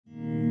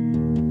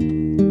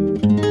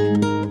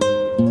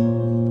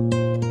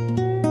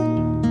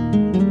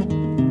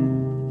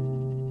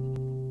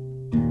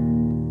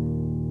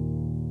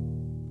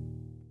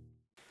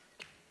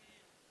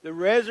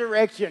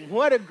resurrection.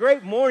 What a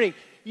great morning.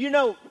 You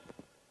know,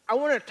 I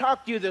want to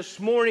talk to you this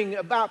morning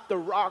about the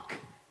rock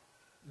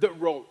that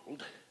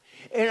rolled.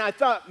 And I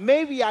thought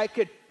maybe I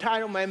could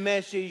title my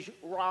message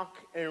Rock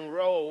and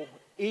Roll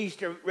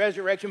Easter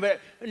Resurrection,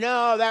 but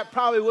no, that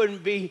probably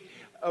wouldn't be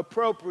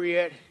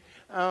appropriate.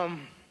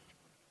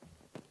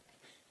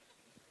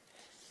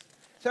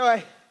 So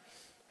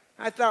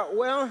I thought,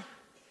 well,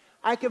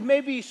 I could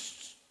maybe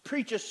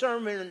preach a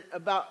sermon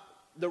about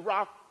the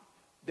rock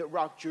that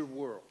rocked your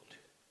world.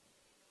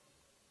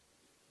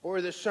 Or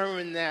the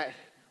sermon that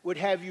would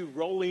have you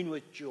rolling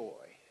with joy.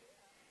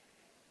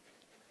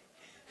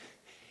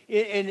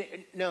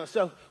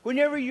 So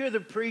whenever you're the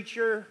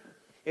preacher,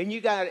 and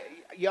you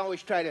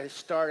always try to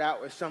start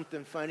out with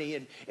something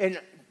funny,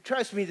 and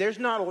trust me, there's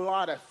not a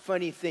lot of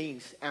funny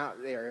things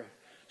out there,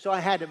 so I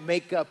had to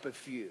make up a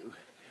few.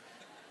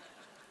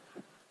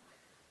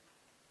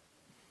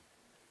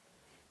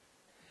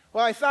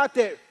 Well, I thought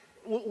that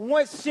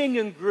what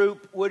singing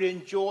group would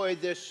enjoy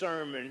this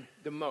sermon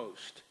the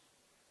most?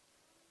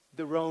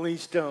 The Rolling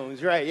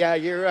Stones, right? Yeah,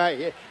 you're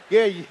right.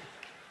 Yeah.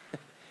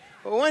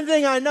 Well, one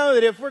thing I know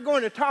that if we're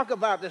going to talk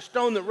about the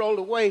stone that rolled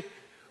away,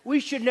 we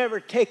should never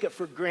take it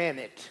for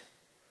granted.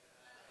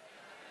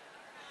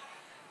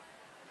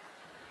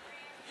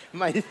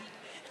 I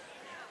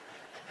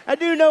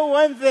do know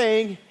one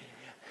thing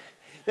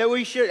that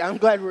we should. I'm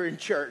glad we're in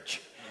church.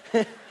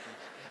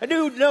 I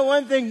do know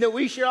one thing, that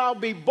we should all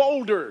be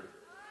bolder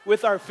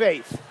with our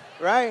faith,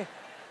 right?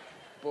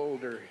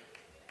 Bolder.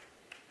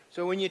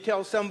 So when you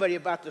tell somebody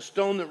about the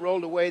stone that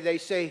rolled away, they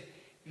say,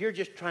 you're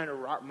just trying to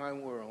rock my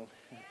world.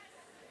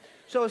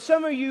 So if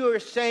some of you are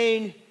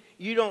saying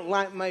you don't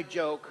like my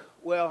joke,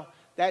 well,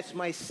 that's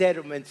my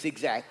sentiments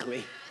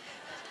exactly.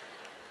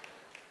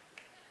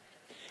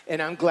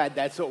 And I'm glad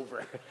that's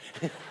over.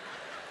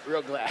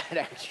 Real glad,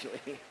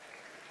 actually.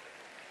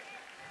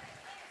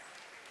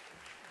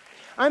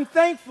 I'm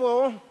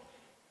thankful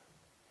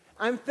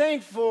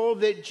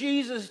that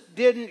Jesus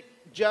didn't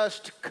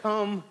just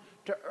come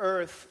to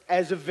earth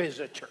as a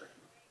visitor.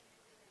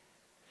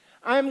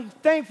 I'm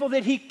thankful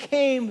that he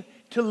came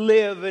to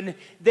live and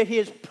that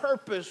his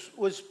purpose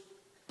was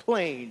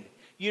plain.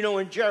 You know,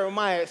 in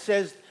Jeremiah it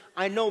says,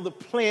 I know the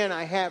plan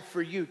I have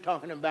for you,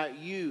 talking about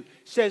you,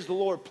 says the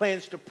Lord,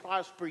 plans to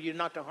prosper you,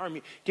 not to harm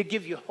you, to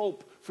give you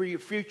hope for your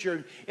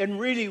future.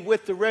 And really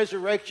with the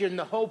resurrection,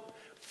 the hope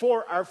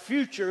for our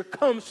future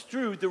comes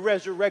through the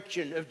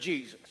resurrection of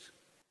Jesus.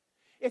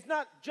 It's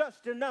not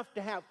just enough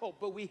to have hope,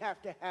 but we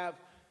have to have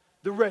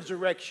the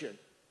resurrection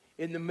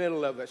in the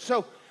middle of it.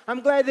 So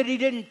I'm glad that he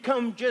didn't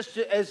come just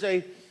as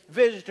a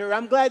visitor.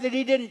 I'm glad that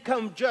he didn't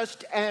come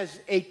just as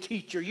a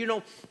teacher. You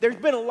know, there's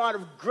been a lot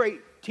of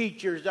great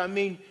teachers. I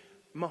mean,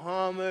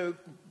 Muhammad,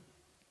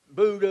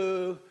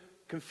 Buddha,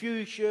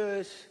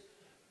 Confucius,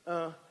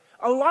 a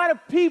lot of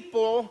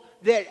people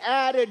that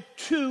added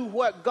to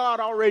what God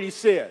already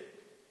said.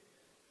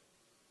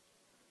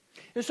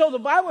 And so the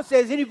Bible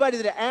says anybody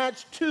that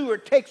adds to or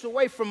takes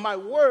away from my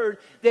word,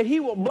 that he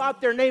will blot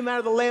their name out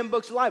of the Lamb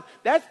books of life.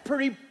 That's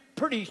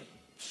pretty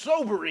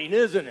sobering,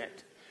 isn't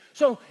it?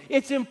 So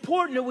it's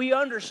important that we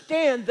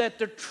understand that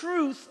the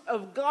truth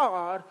of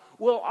God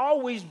will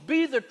always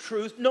be the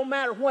truth, no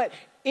matter what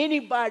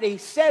anybody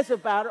says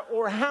about it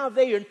or how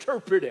they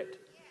interpret it.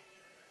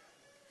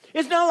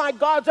 It's not like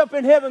God's up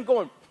in heaven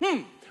going,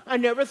 I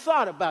never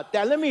thought about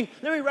that. Let me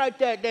write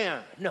that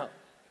down. No.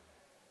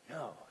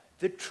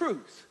 The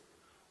truth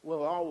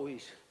will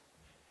always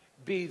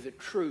be the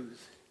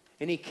truth.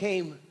 And he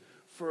came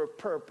for a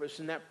purpose,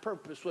 and that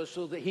purpose was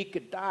so that he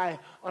could die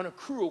on a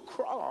cruel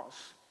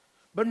cross.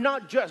 But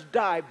not just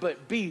die,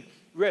 but be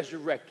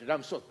resurrected.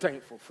 I'm so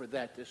thankful for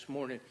that this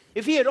morning.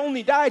 If he had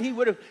only died, he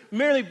would have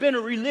merely been a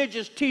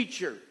religious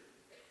teacher.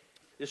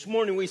 This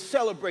morning we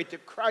celebrate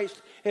that Christ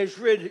has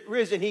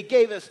risen. He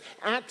gave us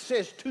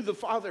access to the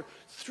Father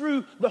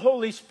through the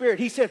Holy Spirit.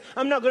 He said,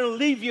 I'm not going to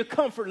leave you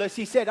comfortless.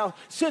 He said, I'll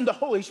send the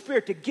Holy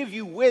Spirit to give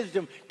you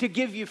wisdom, to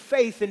give you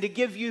faith, and to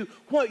give you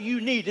what you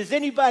need. Is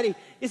there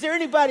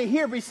anybody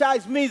here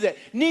besides me that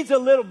needs a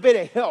little bit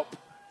of help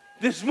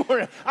this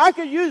morning? I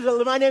could use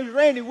it. My name is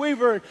Randy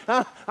Weaver,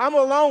 and I'm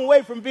a long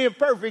way from being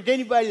perfect.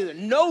 Anybody that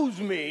knows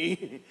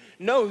me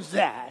knows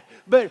that.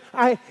 But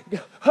I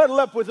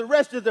huddle up with the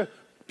rest of the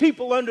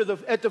people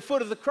at the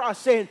foot of the cross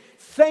saying,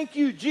 thank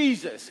you,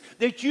 Jesus,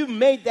 that you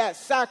made that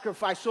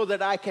sacrifice so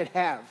that I could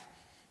have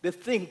the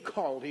thing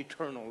called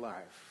eternal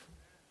life.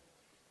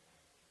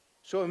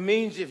 So it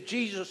means if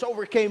Jesus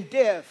overcame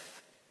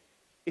death,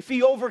 if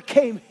he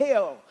overcame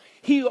hell,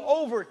 he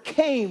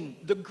overcame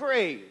the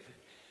grave.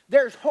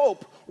 There's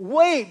hope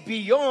way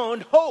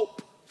beyond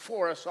hope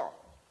for us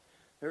all.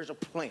 There's a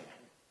plan.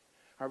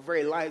 Our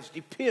very lives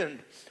depend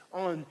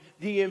on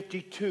the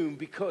empty tomb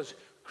because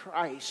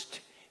Christ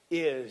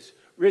is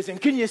risen.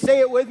 Can you say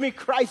it with me?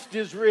 Christ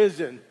is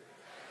risen.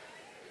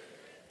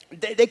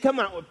 They come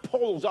out with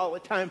polls all the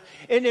time.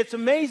 And it's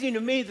amazing to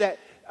me that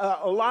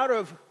a lot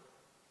of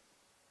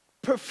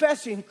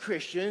professing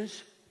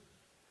Christians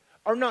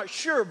are not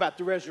sure about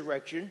the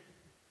resurrection.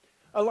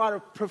 A lot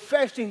of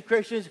professing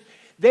Christians,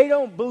 They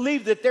don't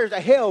believe that there's a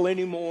hell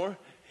anymore.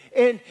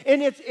 And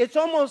it's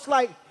almost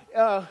like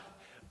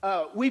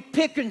we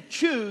pick and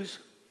choose.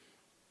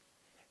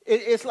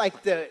 It's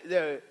like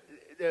the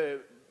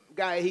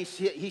guy,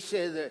 he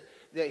said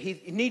that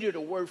he needed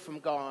a word from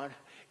God.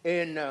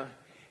 And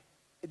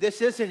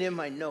this isn't in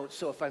my notes,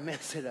 so if I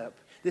mess it up,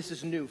 this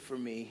is new for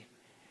me.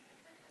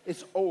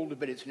 It's old,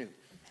 but it's new.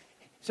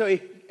 So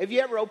have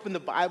you ever opened the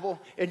Bible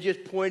and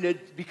just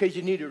pointed because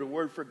you needed a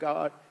word for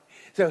God?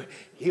 So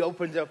he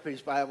opens up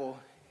his Bible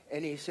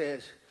and he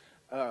says,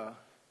 well,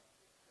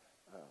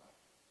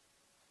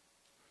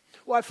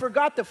 I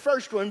forgot the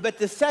first one, but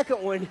the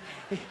second one,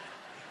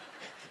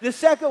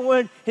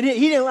 he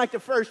didn't like the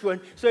first one,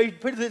 so he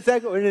put the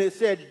second one and it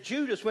said,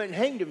 Judas went and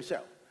hanged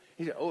himself.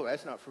 He said, oh,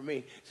 that's not for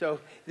me. So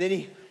then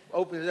he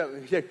opens it up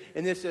and he said,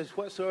 and this says,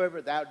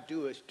 whatsoever thou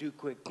doest, do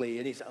quickly.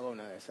 And he said, oh,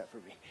 no, that's not for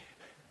me.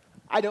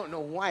 I don't know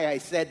why I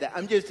said that.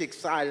 I'm just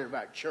excited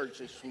about church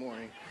this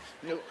morning.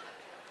 You know?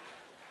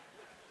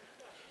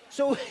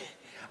 So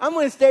I'm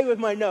going to stay with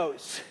my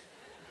notes.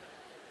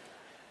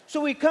 So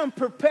we come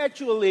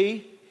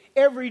perpetually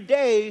every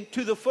day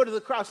to the foot of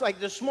the cross. Like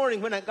this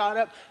morning when I got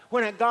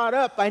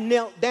up, I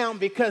knelt down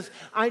because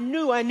I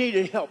knew I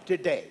needed help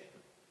today.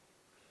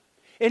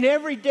 And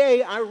every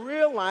day I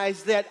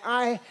realized that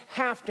I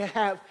have to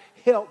have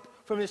help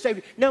from the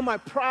Savior. Now my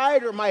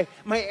pride or my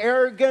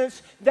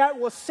arrogance, that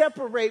will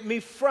separate me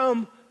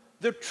from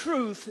the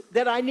truth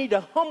that I need to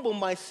humble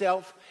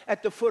myself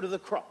at the foot of the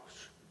cross.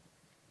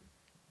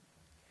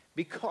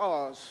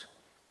 Because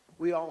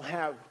we all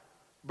have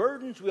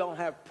burdens, we all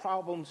have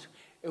problems,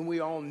 and we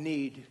all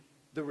need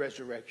the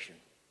resurrection.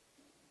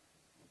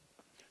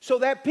 So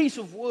that piece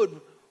of wood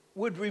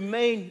would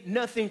remain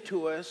nothing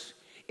to us.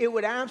 It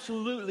would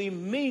absolutely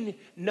mean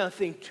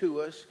nothing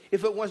to us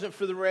if it wasn't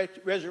for the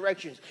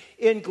resurrections.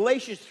 In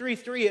Galatians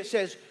 3:3 it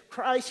says,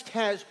 Christ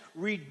has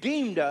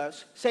redeemed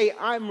us. Say,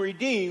 I'm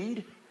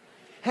redeemed.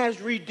 Has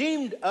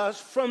redeemed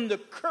us from the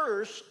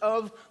curse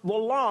of the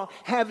law,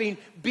 having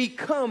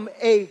become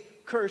a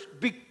curse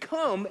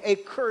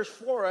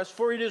for us.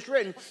 For it is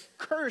written,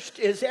 cursed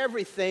is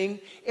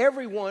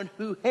everyone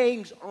who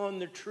hangs on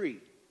the tree.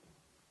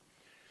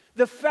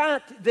 The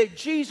fact that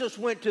Jesus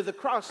went to the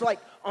cross, like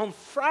on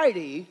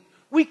Friday,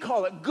 we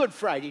call it Good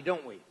Friday,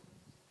 don't we?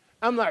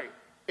 I'm like,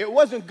 it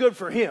wasn't good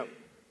for him.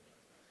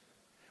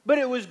 But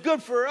it was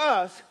good for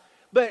us.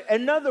 But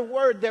another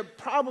word that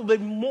probably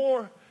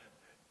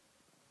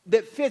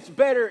that fits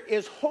better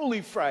is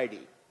Holy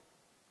Friday.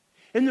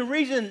 And the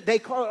reason they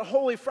call it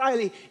Holy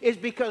Friday is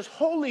because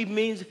holy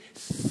means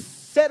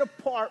set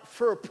apart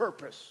for a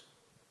purpose.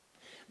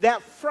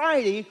 That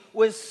Friday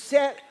was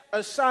set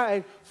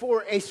aside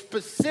for a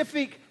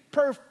specific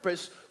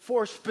purpose,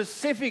 for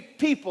specific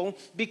people,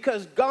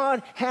 because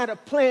God had a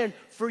plan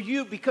for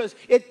you. Because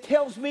it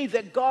tells me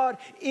that God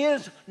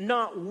is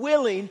not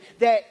willing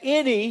that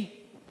any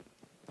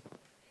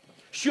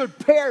should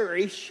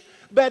perish,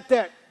 but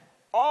that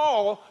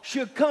all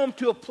should come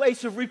to a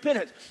place of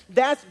repentance.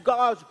 That's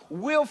God's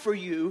will for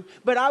you.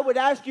 But I would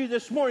ask you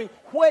this morning,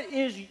 what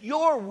is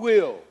your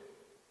will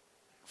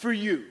for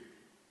you?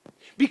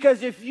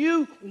 Because if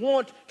you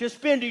want to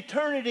spend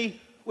eternity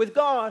with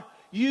God,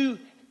 you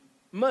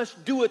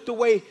must do it the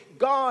way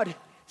God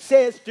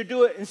says to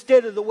do it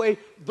instead of the way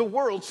the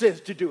world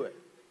says to do it.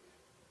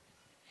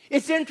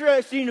 It's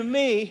interesting to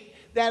me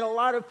that a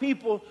lot of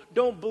people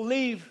don't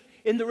believe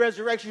in the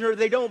resurrection, or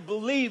they don't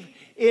believe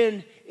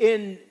in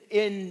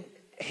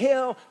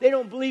hell. They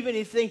don't believe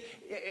anything.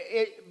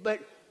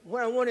 But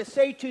what I want to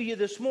say to you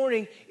this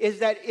morning is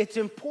that it's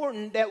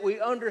important that we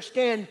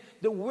understand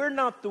that we're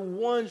not the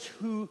ones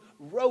who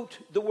wrote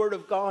the Word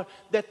of God,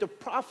 that the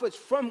prophets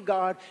from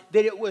God,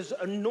 that it was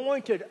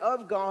anointed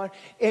of God,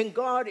 and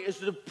God is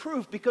the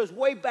proof. Because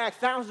way back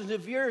thousands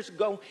of years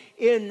ago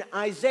in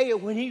Isaiah,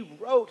 when he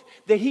wrote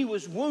that he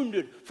was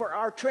wounded for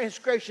our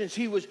transgressions,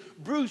 he was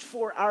bruised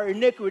for our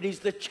iniquities,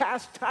 the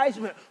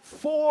chastisement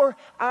for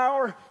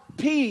our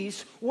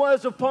peace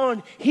was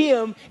upon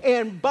him,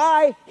 and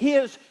by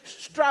his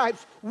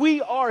stripes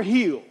we are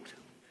healed.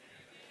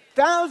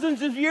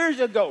 Thousands of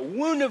years ago,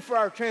 wounded for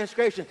our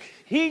transgression.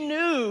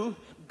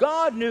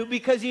 God knew,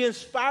 because he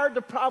inspired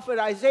the prophet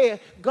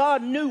Isaiah.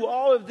 God knew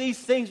all of these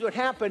things would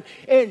happen.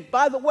 And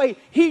by the way,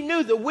 he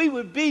knew that we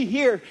would be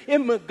here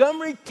in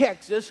Montgomery,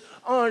 Texas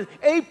on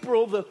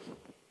April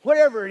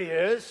whatever it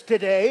is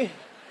today.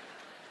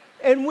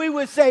 And we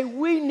would say,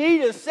 we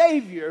need a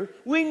Savior.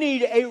 We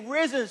need a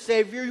risen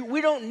Savior. We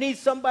don't need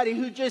somebody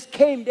who just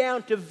came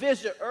down to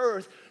visit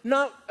earth,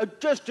 not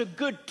just a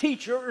good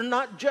teacher or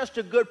not just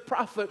a good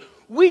prophet.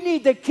 We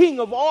need the King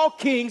of all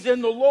kings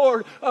and the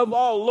Lord of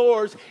all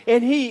lords.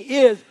 And he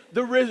is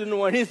the risen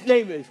one. His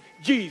name is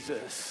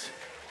Jesus.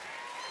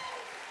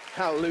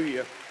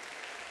 Hallelujah.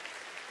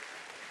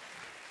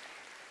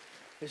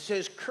 It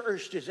says,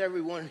 cursed is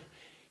everyone.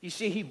 You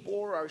see, he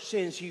bore our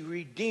sins. He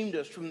redeemed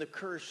us from the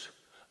curse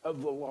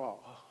of the law.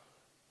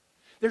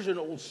 There's an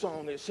old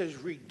song that says,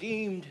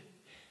 redeemed,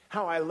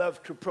 how I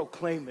love to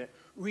proclaim it.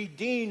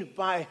 Redeemed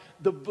by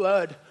the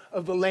blood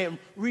of the Lamb.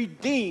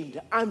 Redeemed.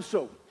 I'm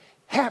so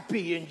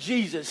happy in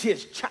Jesus,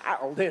 his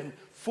child, and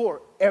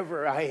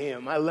forever I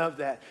am. I love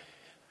that.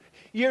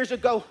 Years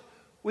ago,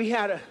 when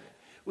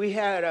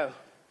Darla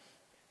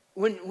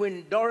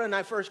and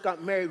I first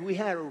got married, we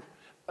had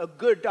a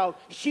good dog.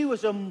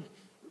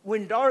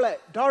 When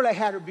Darla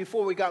had her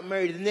before we got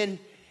married, and then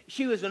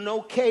she was an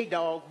okay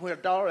dog when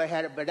Darla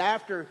had her, but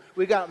after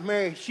we got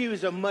married, she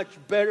was a much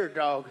better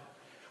dog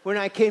when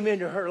I came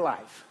into her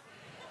life.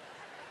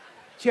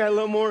 She had a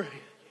little more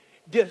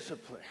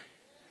discipline.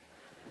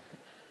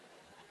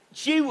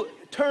 She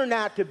turned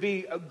out to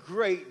be a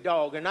great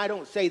dog, and I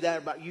don't say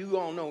that about you. You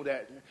all know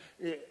that.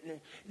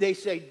 They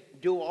say,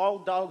 do all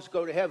dogs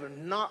go to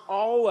heaven? Not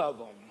all of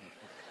them,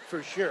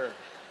 for sure.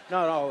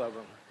 Not all of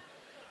them.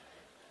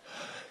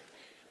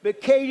 But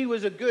Katie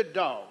was a good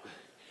dog,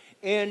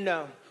 and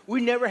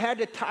we never had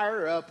to tie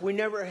her up. We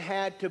never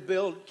had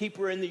to keep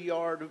her in the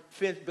yard,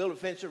 build a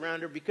fence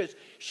around her, because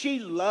she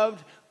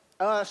loved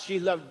us. She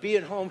loved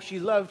being home. She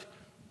loved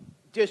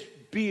just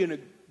being a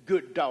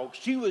good dog.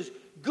 She was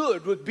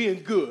good with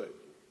being good.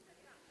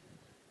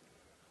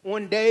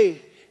 One day,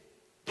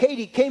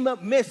 Katie came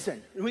up missing,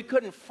 and we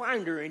couldn't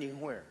find her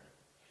anywhere.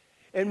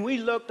 And we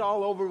looked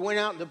all over, went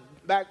out in the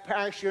back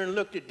pasture and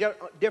looked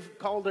at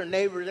called her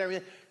neighbors,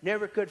 everything.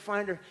 Never could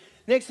find her.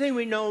 Next thing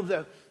we know,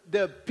 the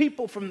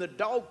people from the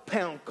dog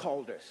pound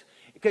called us,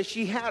 because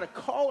she had a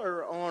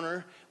collar on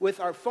her with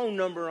our phone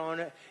number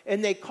on it.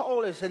 And they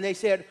called us and they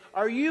said,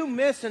 are you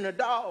missing a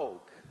dog?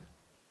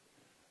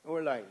 And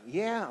we're like,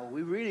 yeah,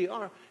 we really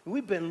are. And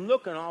we've been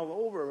looking all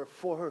over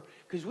for her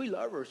because we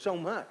love her so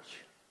much.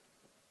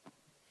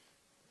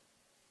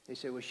 They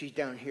said, well, she's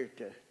down here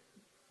to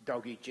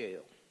doggy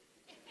jail.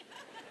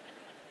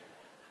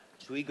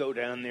 So we go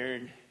down there,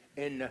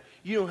 and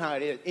you know how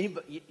it is.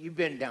 Anybody, you've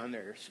been down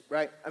there,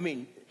 right? I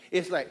mean,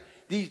 it's like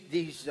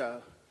these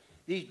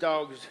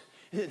dogs,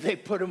 they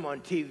put them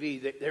on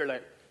TV. They're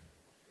like,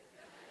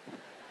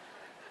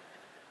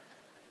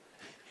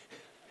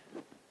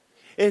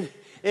 and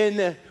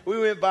we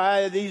went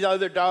by these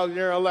other dogs, and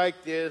they're all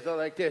like this, all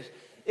like this.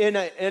 And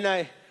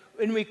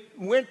we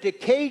went to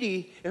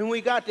Katie, and when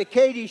we got to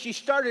Katie, she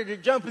started to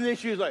jump, and then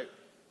she was like,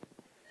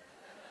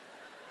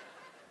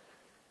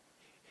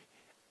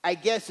 I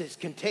guess it's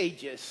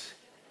contagious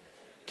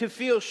to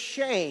feel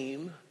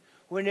shame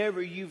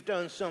whenever you've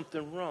done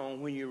something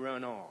wrong when you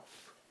run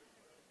off.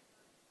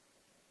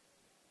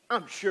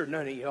 I'm sure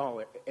none of y'all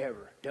have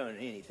ever done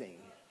anything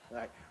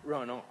like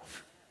run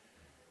off.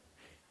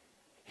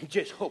 And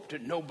just hope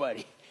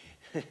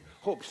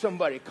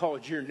somebody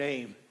called your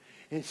name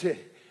and said,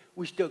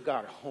 we still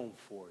got a home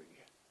for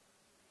you.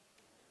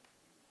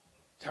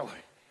 So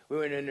we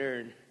went in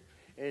there,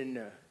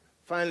 and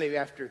finally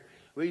after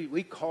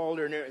we called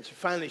her, and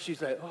finally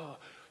she's like, oh,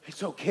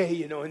 it's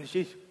okay, and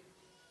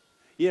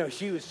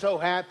she was so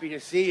happy to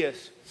see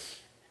us.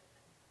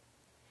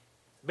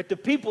 But the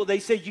people, they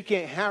said, you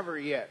can't have her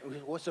yet.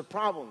 What's the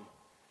problem?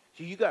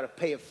 So you got to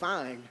pay a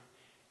fine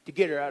to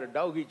get her out of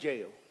doggy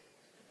jail.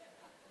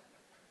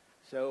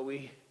 So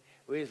we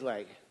was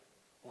like,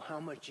 well, how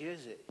much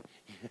is it?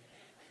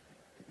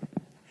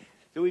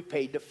 So we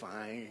paid the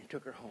fine and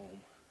took her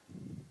home.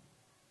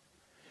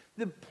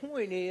 The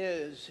point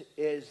is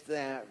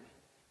that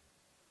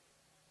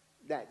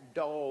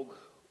dog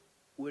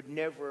would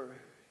never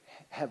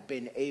have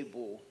been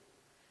able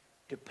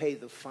to pay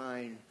the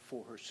fine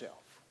for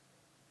herself.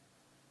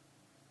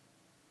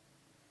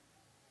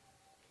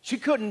 She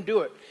couldn't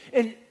do it.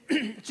 And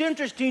it's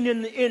interesting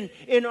in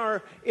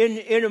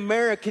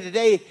America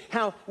today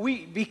how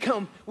we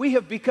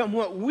have become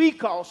what we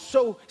call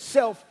so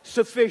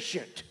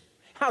self-sufficient.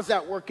 How's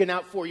that working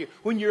out for you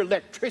when your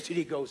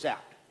electricity goes out?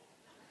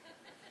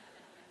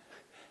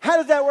 How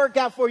does that work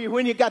out for you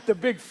when you got the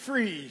big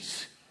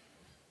freeze?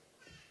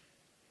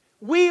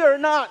 We are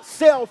not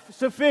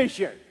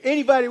self-sufficient.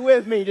 Anybody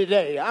with me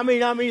today? I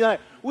mean, like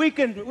we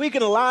can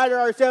lie to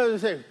ourselves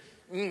and say,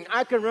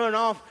 I can run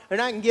off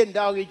and I can get in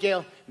doggy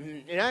jail,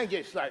 and I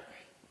just like,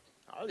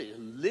 I'll just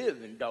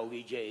live in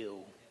doggy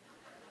jail.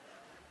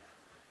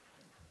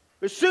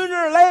 But sooner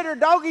or later,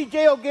 doggy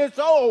jail gets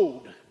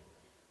old,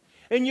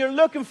 and you're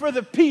looking for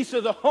the peace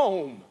of the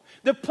home,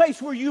 the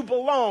place where you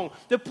belong,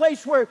 the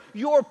place where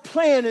your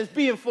plan is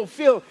being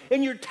fulfilled,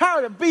 and you're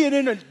tired of being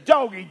in a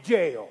doggy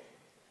jail.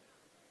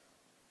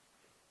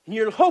 And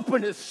you're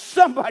hoping that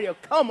somebody will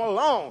come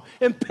along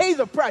and pay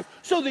the price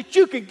so that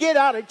you can get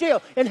out of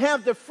jail and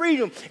have the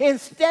freedom and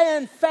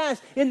stand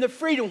fast in the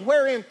freedom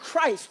wherein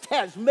Christ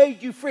has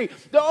made you free.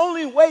 The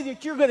only way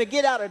that you're going to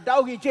get out of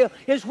doggy jail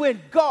is when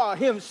God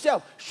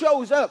himself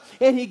shows up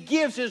and he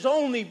gives his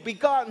only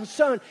begotten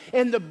son,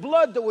 and the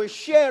blood that was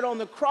shed on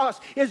the cross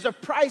is the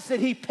price that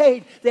he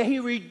paid, that he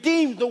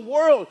redeemed the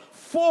world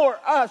for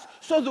us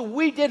so that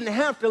we didn't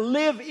have to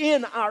live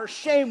in our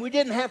shame. We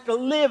didn't have to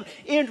live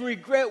in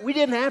regret. We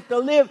didn't have to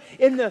live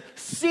in the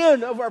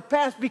sin of our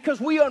past,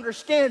 because we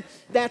understand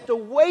that the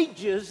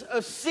wages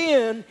of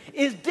sin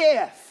is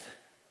death.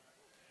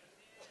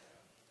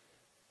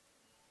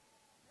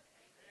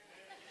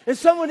 And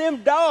some of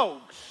them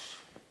dogs,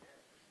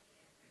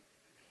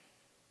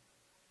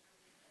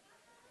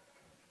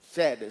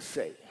 Sad to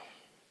say,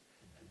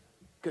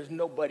 because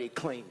nobody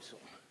claims them.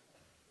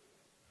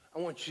 I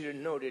want you to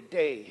know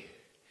today,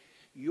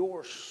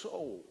 your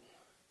soul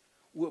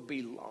will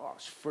be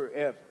lost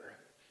forever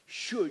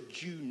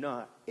should you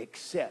not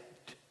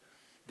accept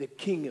the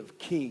King of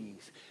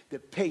Kings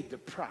that paid the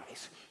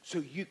price so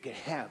you could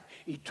have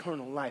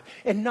eternal life.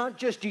 And not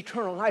just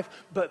eternal life,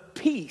 but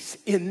peace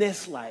in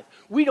this life.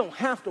 We don't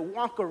have to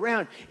walk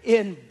around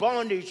in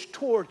bondage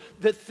toward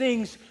the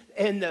things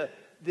and the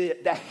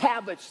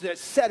habits that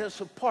set us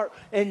apart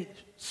and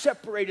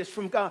separate us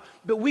from God,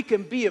 but we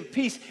can be in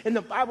peace. And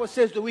the Bible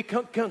says that we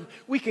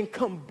can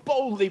come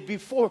boldly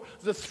before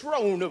the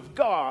throne of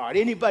God.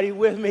 Anybody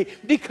with me?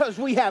 Because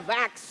we have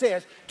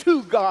access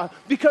to God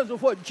because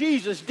of what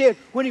Jesus did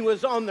when he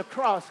was on the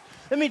cross.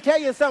 Let me tell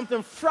you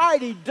something.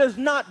 Friday does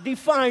not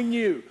define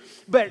you.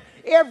 But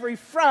every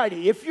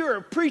Friday, if you're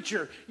a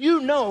preacher,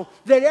 you know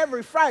that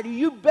every Friday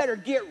you better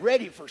get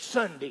ready for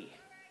Sunday.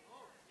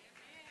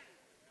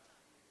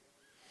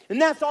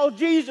 And that's all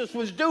Jesus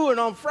was doing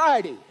on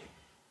Friday.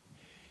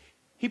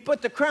 They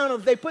put the crown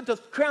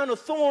of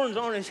thorns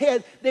on his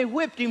head. They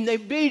whipped him. They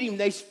beat him.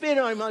 They spit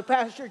on him like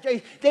Pastor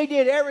Church. They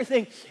did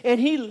everything. And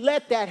he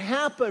let that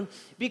happen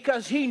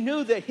because he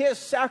knew that his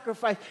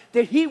sacrifice,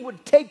 that he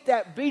would take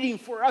that beating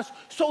for us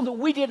so that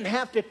we didn't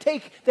have to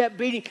take that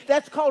beating.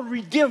 That's called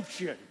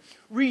redemption.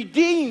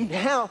 Redeemed,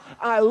 how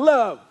I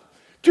love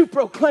to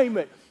proclaim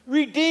it.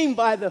 Redeemed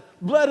by the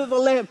blood of the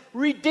Lamb.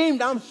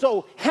 Redeemed. I'm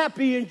so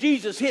happy in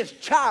Jesus, his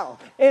child.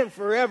 And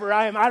forever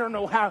I am. I don't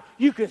know how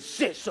you can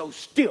sit so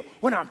still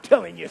when I'm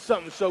telling you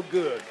something so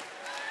good.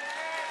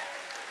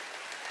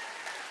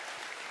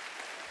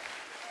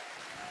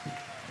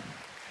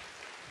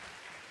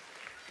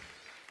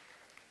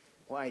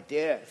 Why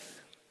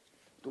death?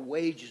 The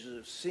wages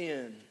of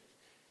sin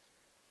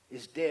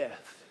is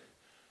death.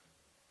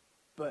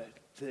 But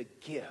the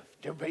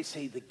gift, everybody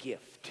say the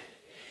gift.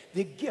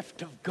 The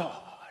gift of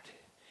God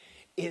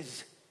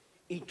is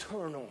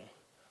eternal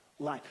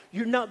life.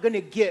 You're not going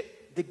to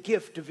get the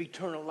gift of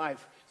eternal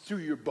life through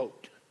your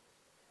boat.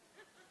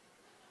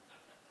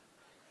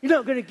 You're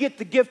not going to get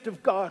the gift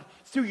of God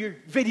through your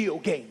video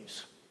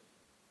games.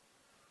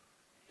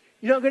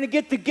 You're not going to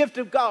get the gift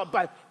of God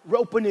by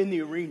roping in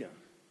the arena.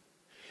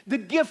 The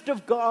gift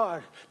of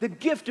God, the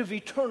gift of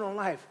eternal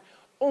life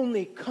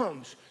only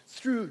comes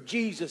through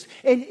Jesus.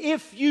 And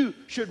if you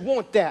should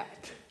want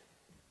that,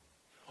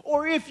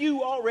 or if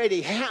you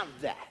already have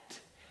that,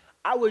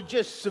 I would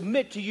just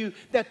submit to you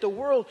that the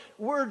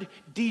word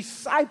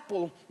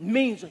disciple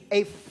means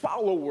a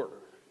follower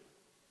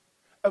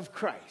of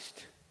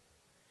Christ.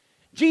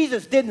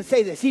 Jesus didn't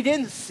say this. He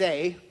didn't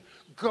say,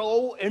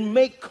 go and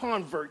make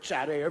converts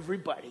out of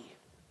everybody.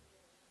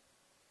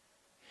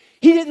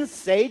 He didn't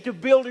say to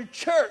build a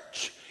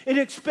church and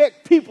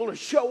expect people to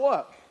show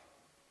up.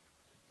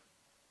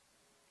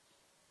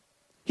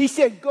 He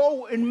said,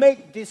 go and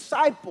make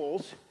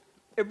disciples.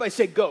 Everybody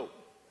say go.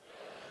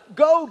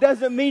 Go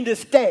doesn't mean to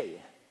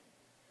stay.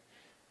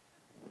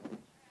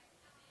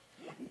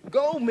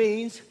 Go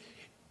means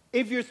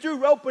if you're through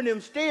roping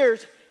them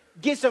stairs,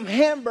 get some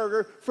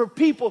hamburger for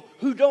people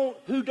who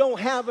don't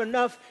have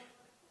enough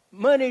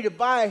money to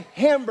buy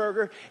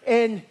hamburger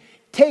and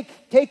take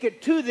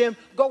it to them.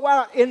 Go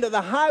out into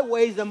the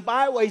highways and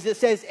byways, it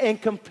says,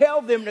 and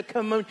compel them to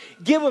come in.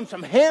 Give them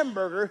some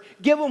hamburger.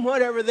 Give them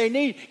whatever they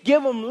need.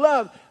 Give them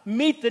love.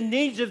 Meet the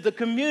needs of the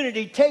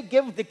community.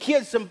 Give the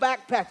kids some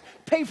backpacks.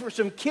 Pay for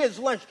some kids'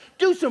 lunch.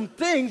 Do some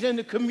things in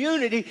the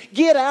community.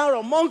 Get out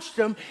amongst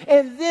them,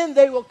 and then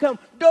they will come.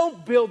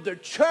 Don't build the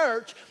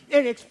church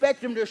and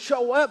expect them to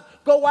show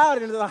up. Go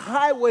out into the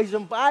highways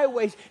and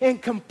byways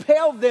and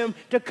compel them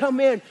to come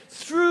in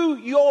through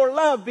your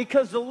love,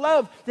 because the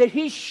love that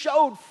he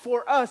showed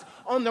for us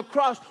on the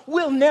cross,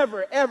 we'll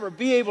never, ever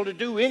be able to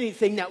do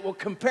anything that will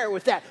compare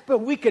with that, but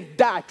we could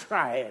die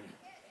trying.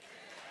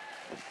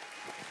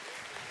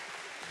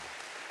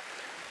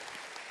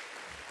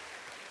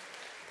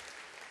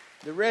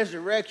 The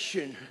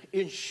resurrection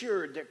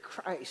ensured that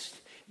Christ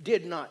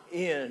did not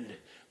end,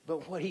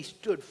 but what he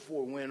stood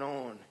for went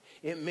on.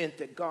 It meant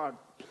that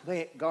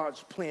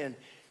God's plan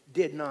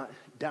did not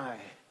die,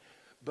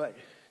 but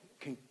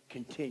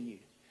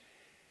continued.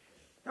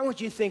 I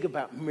want you to think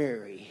about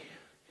Mary.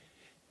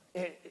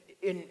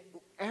 And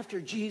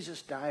after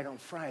Jesus died on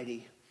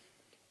Friday,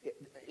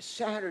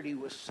 Saturday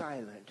was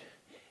silent.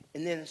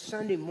 And then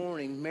Sunday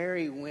morning,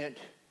 Mary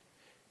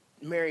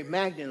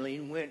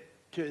Magdalene went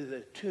to the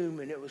tomb,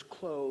 and it was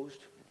closed,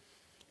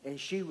 and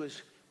she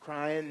was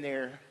crying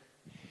there.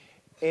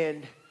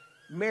 And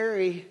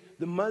Mary,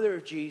 the mother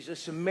of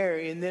Jesus, and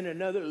Mary, and then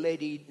another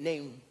lady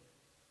named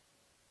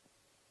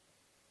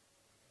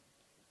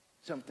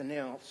something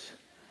else.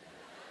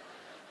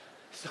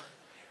 So,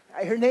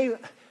 her name,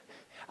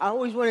 I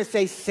always want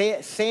to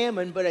say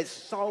Salmon, but it's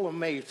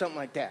Salome or something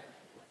like that.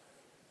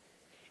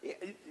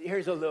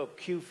 Here's a little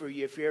cue for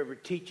you. If you're ever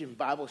teaching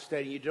Bible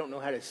study and you don't know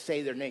how to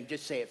say their name,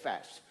 just say it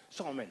fast.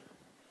 Salmon.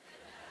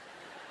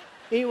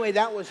 Anyway,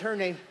 that was her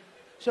name.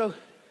 So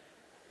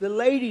the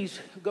ladies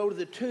go to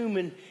the tomb,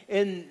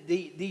 and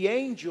the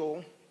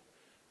angel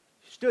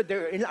stood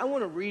there, and I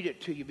want to read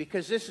it to you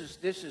because this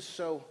is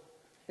so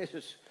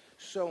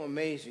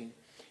amazing.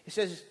 It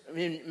says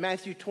in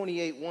Matthew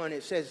 28:1,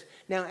 it says,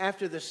 "Now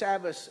after the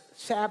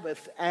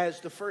Sabbath, as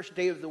the first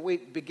day of the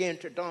week began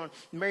to dawn,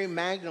 Mary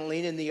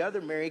Magdalene and the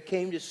other Mary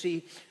came to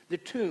see the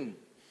tomb.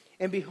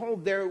 And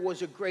behold, there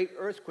was a great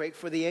earthquake,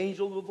 for the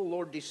angel of the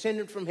Lord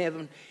descended from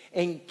heaven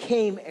and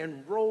came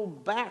and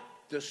rolled back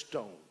the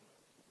stone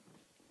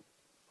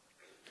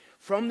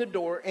from the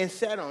door and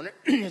sat on it.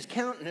 His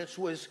countenance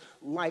was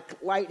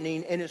like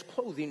lightning, and his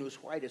clothing was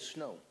white as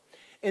snow.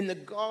 And the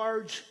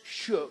guards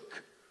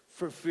shook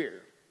for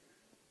fear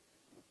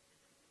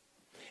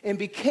and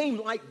became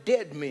like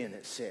dead men,"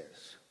 it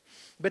says.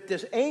 "But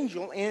this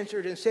angel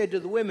answered and said to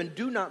the women,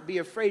 'Do not be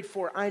afraid,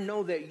 for I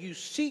know that you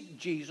seek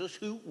Jesus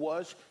who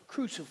was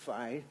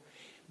crucified.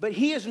 But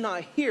he is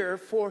not here,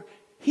 for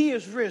he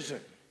is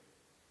risen.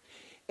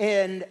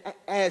 And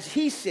as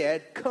he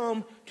said,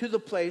 come to the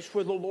place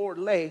where the Lord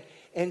lay,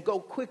 and go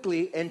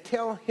quickly and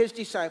tell his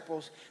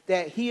disciples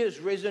that he is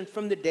risen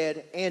from the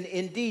dead, and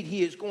indeed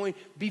he is going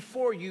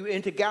before you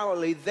into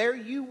Galilee. There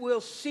you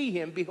will see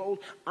him. Behold,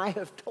 I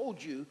have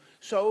told you.'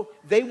 So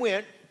they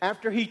went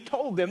after he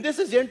told them." This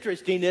is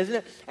interesting, isn't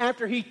it?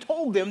 After he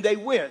told them, they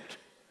went.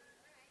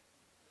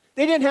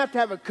 They didn't have to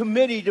have a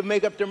committee to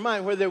make up their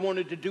mind whether they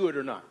wanted to do it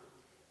or not.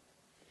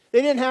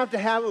 They didn't have to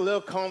have a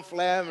little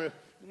conflab.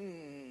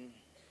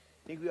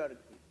 Think we ought to.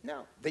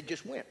 No, they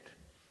just went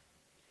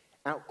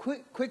out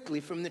quickly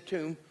from the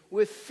tomb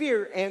with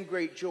fear and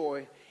great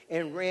joy,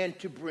 and ran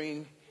to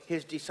bring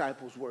his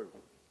disciples word.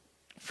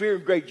 Fear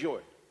and great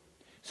joy.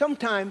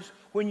 Sometimes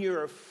when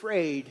you're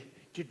afraid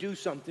to do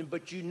something,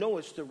 but you know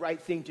it's the right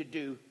thing to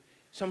do,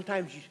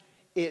 sometimes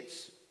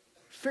it's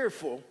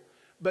fearful,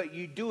 but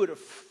you do it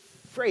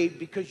afraid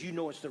because you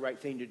know it's the right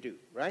thing to do,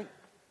 right?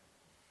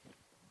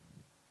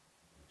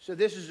 So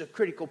this is a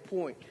critical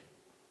point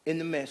in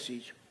the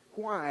message.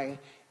 Why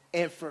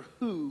and for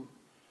who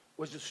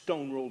was the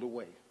stone rolled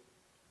away?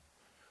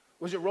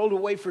 Was it rolled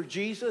away for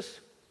Jesus?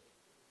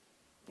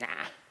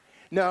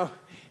 No.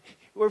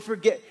 Or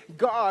forget,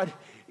 God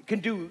can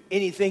do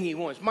anything he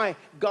wants. My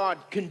God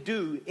can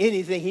do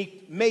anything.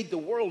 He made the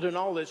world in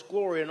all its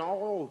glory, and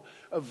all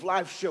of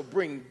life shall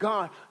bring.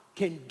 God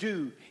can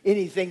do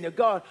anything. The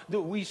God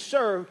that we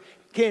serve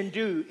can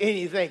do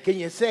anything. Can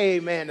you say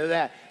amen to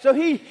that? So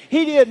he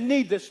didn't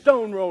need the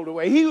stone rolled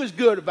away. He was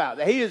good about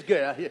that. He was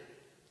good.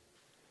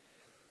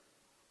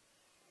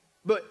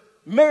 But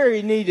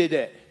Mary needed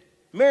it.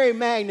 Mary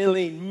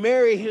Magdalene,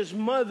 Mary, his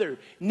mother,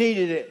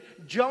 needed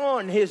it.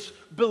 John, his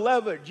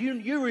beloved.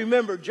 You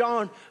remember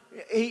John,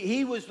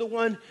 he was the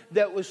one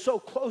that was so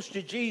close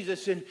to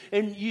Jesus.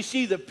 And you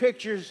see the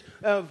pictures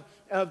of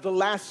the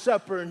Last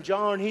Supper. And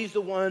John, he's the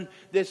one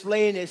that's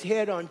laying his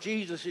head on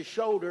Jesus'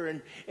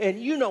 shoulder.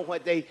 And you know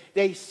what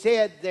they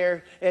said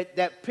there at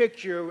that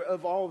picture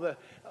of all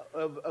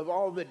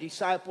the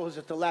disciples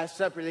at the Last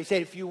Supper. They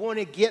said, if you want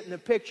to get in the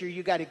picture,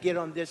 you got to get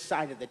on this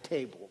side of the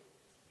table.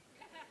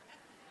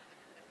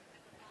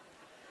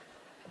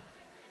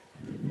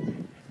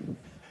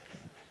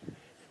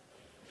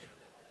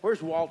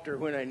 Where's Walter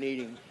when I need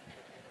him?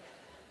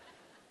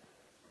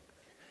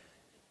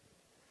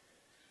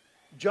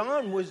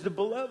 John was the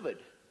beloved.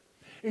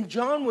 And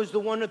John was the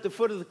one at the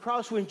foot of the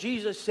cross when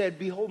Jesus said,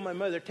 behold my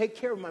mother, take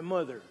care of my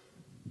mother.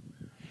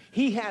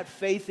 He had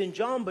faith in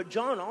John, but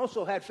John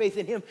also had faith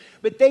in him.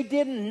 But they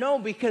didn't know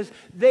because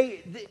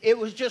it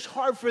was just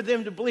hard for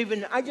them to believe.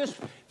 And I just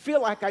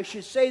feel like I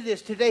should say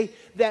this today,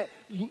 that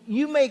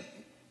you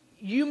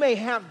may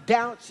have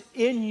doubts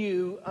in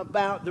you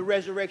about the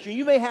resurrection.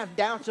 You may have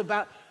doubts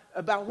about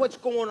what's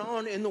going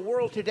on in the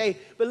world today.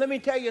 But let me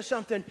tell you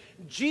something.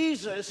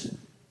 Jesus,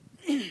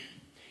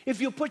 if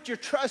you put your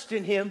trust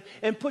in him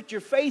and put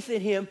your faith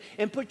in him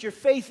and put your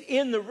faith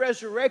in the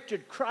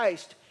resurrected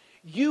Christ,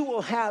 you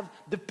will have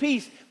the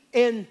peace.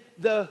 And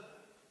the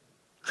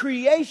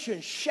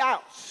creation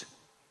shouts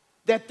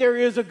that there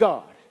is a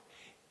God.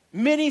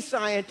 Many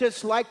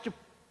scientists like to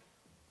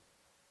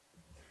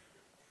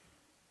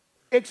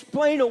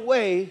explain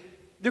away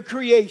the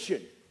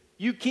creation.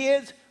 You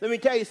kids, let me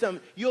tell you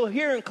something. You'll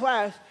hear in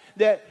class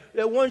that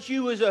once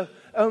you was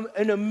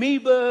an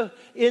amoeba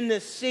in the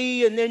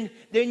sea, and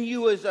then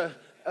you was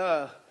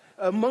a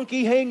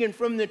monkey hanging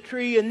from the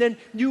tree, and then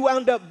you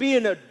wound up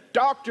being a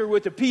doctor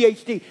with a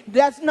PhD.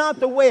 That's not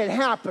the way it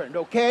happened,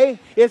 okay?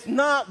 It's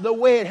not the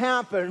way it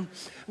happened.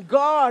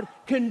 God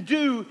can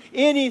do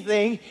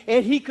anything,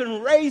 and he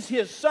can raise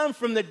his son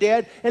from the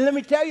dead. And let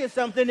me tell you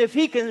something, if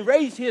he can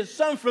raise his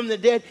son from the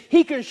dead,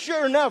 he can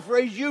sure enough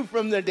raise you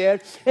from the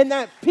dead. And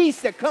that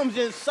peace that comes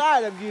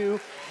inside of you,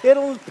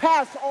 it'll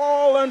pass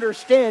all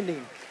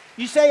understanding.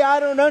 You say, I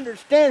don't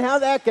understand how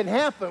that can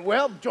happen.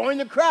 Well, join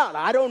the crowd.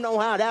 I don't know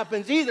how it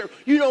happens either.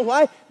 You know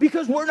why?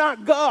 Because we're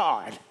not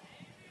God.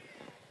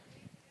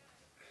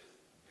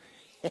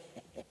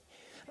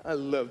 I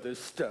love this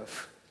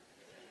stuff.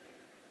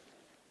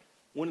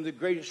 One of the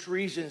greatest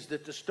reasons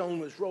that the stone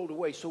was rolled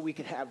away so we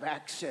could have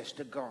access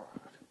to God.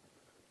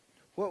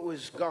 What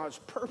was God's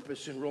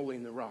purpose in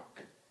rolling the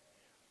rock?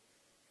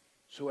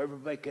 so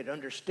everybody could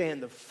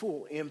understand the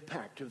full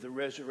impact of the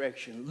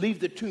resurrection.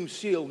 Leave the tomb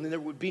sealed and there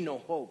would be no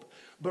hope.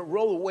 But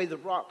roll away the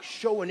rock,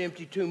 show an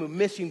empty tomb, a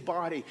missing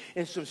body,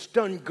 and some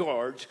stunned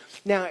guards.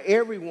 Now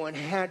everyone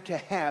had to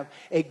have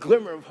a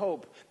glimmer of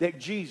hope that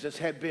Jesus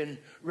had been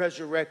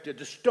resurrected.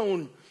 The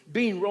stone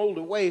being rolled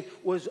away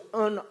was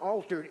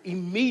unaltered,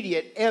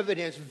 immediate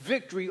evidence,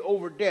 victory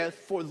over death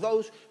for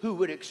those who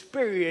would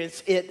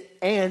experience it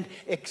and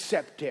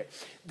accept it.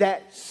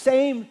 That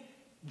same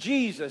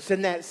Jesus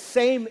and that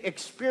same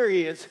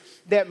experience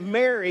that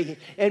Mary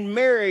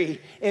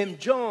and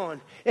John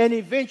and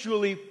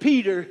eventually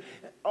Peter,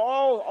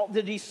 all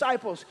the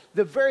disciples,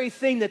 the very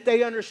thing that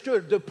they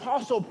understood. The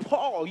Apostle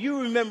Paul,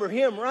 you remember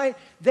him, right?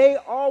 They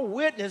all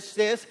witnessed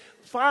this.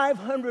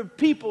 500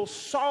 people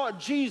saw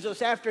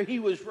Jesus after he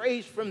was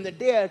raised from the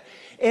dead.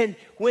 And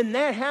when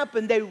that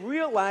happened, they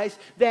realized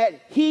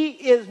that he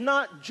is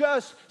not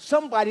just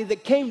somebody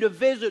that came to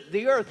visit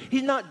the earth.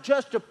 He's not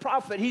just a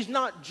prophet. He's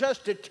not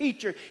just a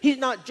teacher. He's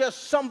not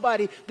just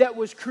somebody that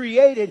was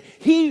created.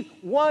 He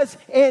was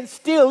and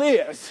still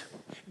is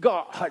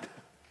God.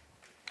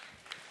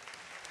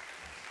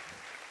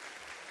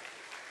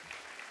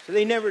 So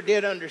they never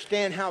did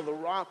understand how the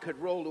rock had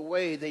rolled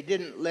away. They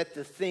didn't let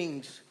the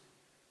things,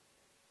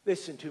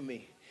 listen to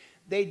me,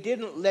 they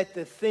didn't let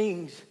the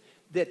things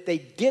that they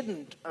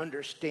didn't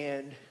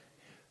understand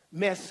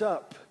mess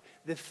up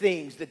the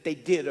things that they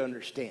did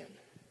understand.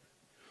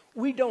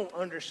 We don't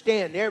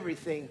understand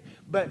everything,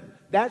 but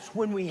that's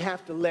when we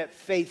have to let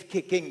faith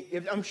kick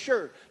in. I'm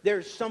sure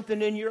there's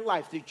something in your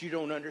life that you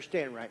don't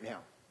understand right now.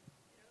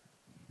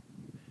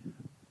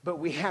 But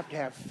we have to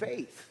have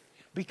faith,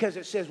 because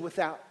it says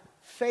without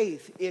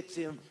faith, it's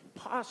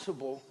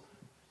impossible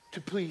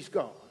to please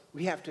God.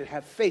 We have to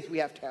have faith. We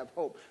have to have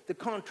hope. The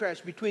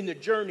contrast between the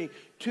journey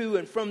to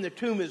and from the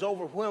tomb is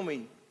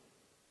overwhelming.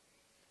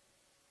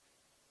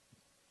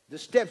 The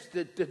steps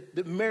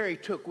that Mary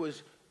took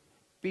was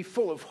be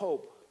full of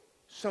hope,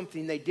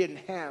 something they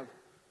didn't have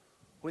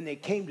when they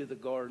came to the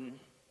garden,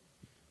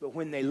 but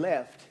when they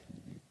left,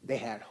 they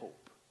had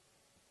hope.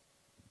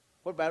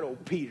 What about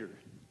old Peter?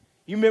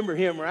 You remember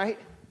him, right?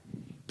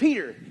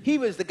 Peter, he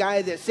was the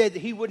guy that said that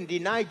he wouldn't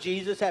deny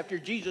Jesus after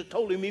Jesus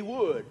told him he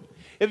would.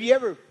 Have you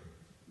ever,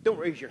 don't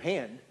raise your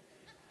hand.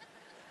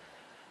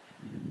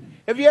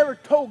 Have you ever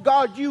told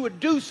God you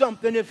would do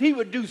something if he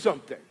would do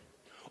something?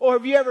 Or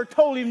have you ever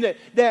told him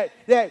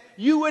that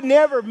you would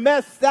never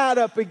mess that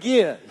up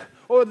again?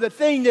 Or the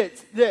thing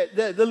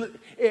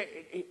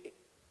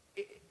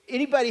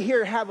anybody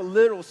here have a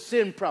little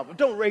sin problem?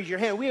 Don't raise your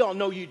hand. We all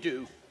know you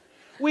do.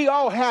 We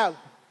all have.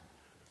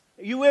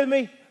 You with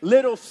me?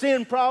 Little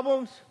sin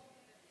problems.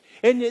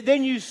 And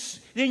then you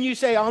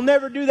say, I'll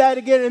never do that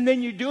again, and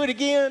then you do it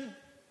again.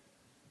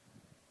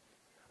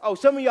 Oh,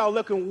 some of y'all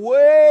looking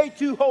way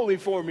too holy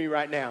for me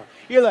right now.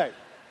 You're like,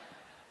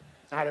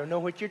 I don't know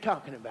what you're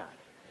talking about.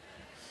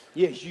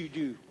 Yes, you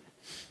do.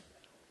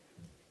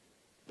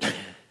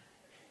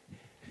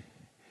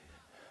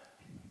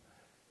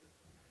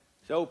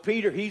 So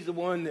Peter, he's the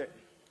one that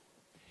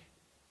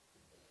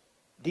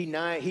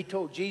denied. He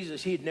told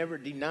Jesus he'd never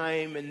deny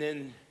him, and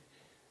then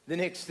the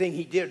next thing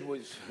he did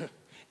was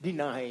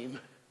deny him,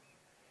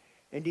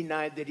 and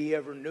denied that he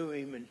ever knew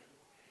him.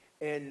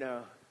 And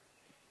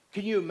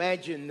can you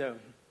imagine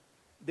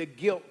the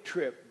guilt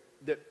trip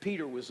that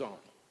Peter was on?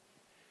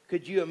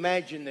 Could you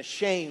imagine the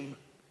shame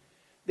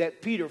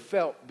that Peter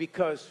felt,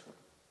 because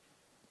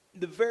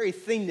the very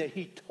thing that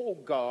he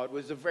told God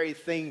was the very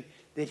thing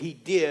that he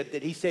did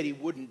that he said he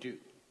wouldn't do?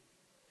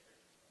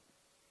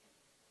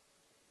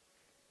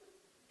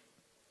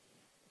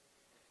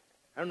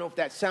 I don't know if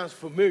that sounds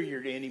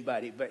familiar to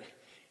anybody, but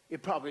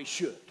it probably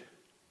should.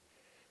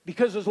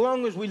 Because as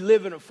long as we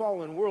live in a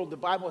fallen world, the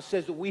Bible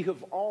says that we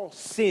have all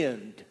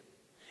sinned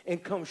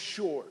and come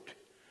short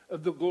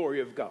of the glory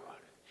of God.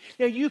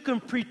 Now, you can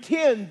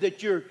pretend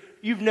that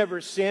you've never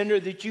sinned or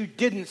that you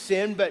didn't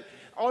sin, but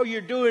all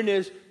you're doing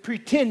is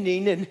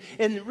pretending,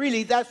 and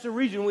really that's the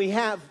reason we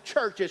have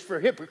churches for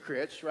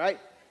hypocrites, right?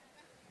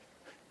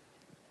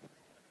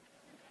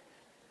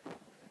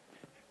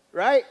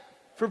 Right?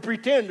 For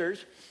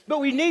pretenders. But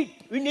we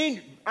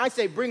need, I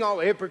say bring all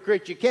the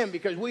hypocrites you can,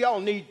 because we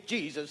all need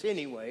Jesus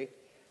anyway.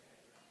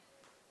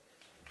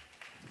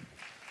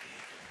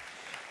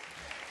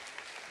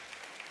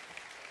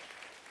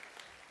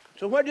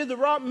 So what did the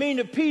rock mean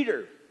to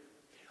Peter?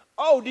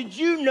 Oh, did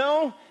you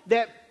know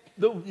that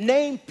the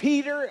name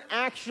Peter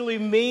actually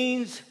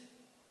means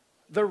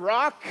the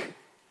rock?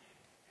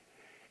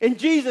 And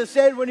Jesus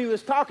said when he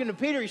was talking to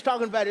Peter, he's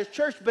talking about his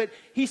church, but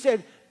he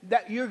said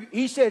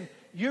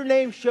your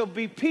name shall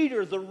be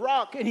Peter, the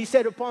rock. And he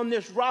said, upon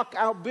this rock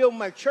I'll build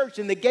my church,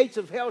 and the gates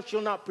of hell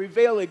shall not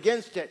prevail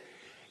against it.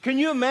 Can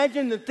you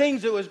imagine the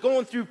things that was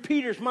going through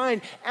Peter's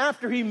mind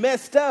after he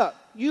messed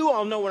up? You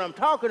all know what I'm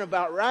talking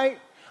about, right?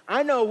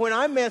 I know when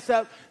I mess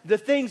up, the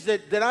things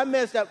that I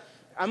messed up,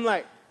 I'm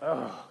like,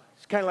 oh,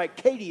 it's kind of like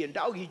Katie in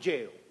doggy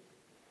jail.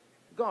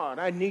 God,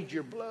 I need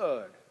your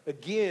blood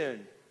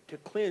again to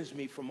cleanse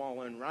me from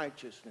all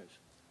unrighteousness.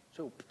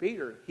 So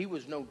Peter, he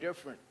was no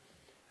different.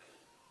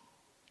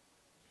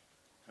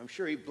 I'm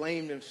sure he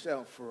blamed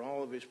himself for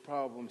all of his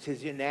problems,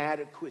 his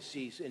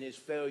inadequacies and his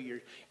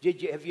failures.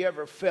 Have you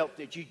ever felt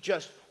that you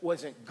just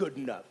wasn't good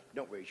enough?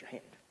 Don't raise your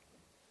hand.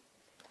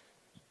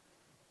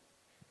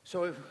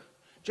 So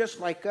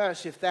just like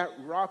us, if that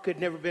rock had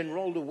never been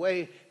rolled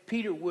away,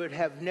 Peter would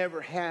have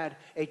never had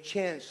a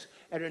chance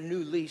at a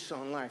new lease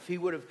on life. He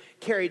would have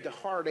carried the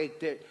heartache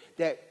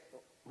that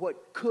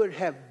what could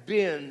have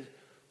been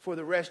for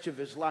the rest of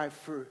his life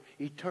for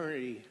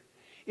eternity.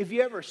 If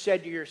you ever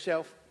said to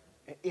yourself,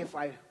 if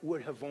I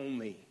would have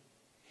only,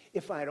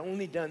 if I had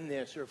only done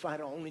this, or if I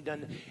had only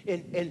done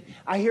that. And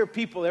I hear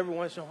people every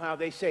once in a while,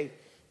 they say,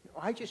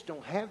 I just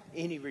don't have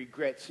any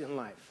regrets in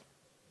life.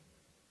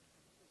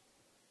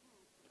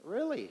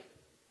 Really?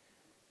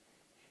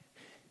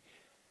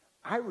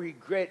 I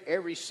regret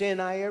every sin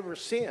I ever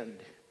sinned.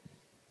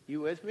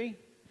 You with me?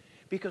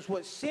 Because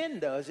what sin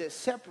does, it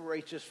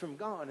separates us from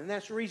God. And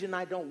that's the reason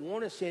I don't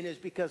want to sin, is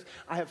because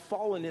I have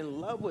fallen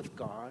in love with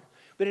God.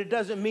 But it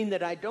doesn't mean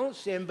that I don't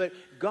sin, but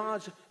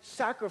God's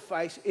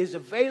sacrifice is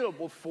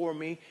available for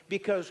me,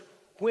 because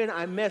when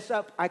I mess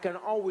up, I can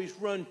always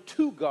run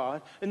to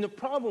God. And the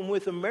problem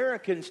with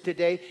Americans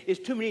today is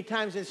too many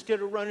times,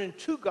 instead of running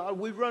to God,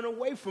 we run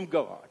away from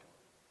God.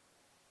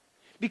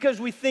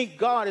 Because we think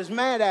God is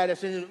mad at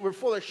us and we're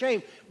full of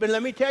shame. But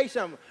let me tell you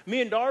something.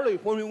 Me and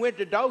Darlie, when we went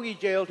to doggy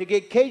jail to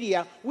get Katie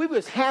out, we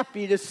was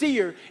happy to see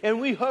her,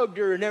 and we hugged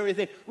her and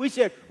everything. We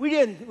said, we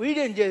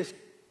didn't just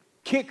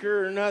kick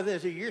her or nothing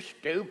and say, you're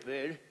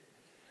stupid.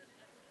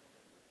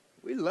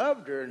 We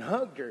loved her and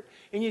hugged her.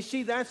 And you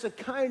see, that's the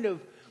kind of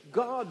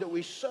God that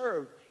we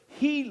serve.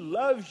 He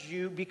loves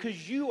you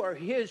because you are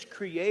his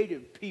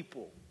creative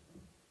people.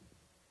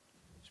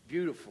 It's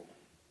beautiful.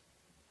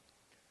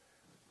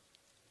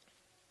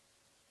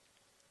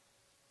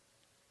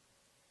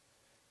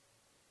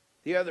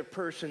 The other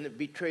person that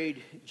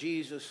betrayed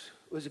Jesus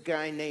was a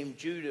guy named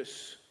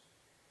Judas.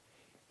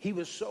 He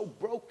was so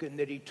broken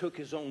that he took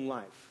his own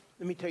life.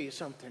 Let me tell you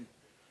something.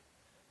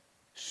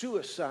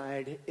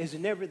 Suicide is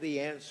never the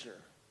answer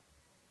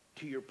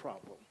to your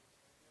problem.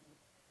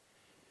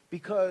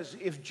 Because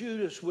if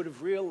Judas would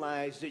have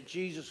realized that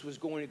Jesus was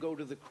going to go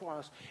to the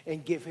cross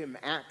and give him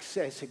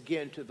access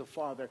again to the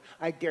Father,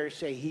 I dare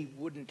say he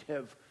wouldn't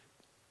have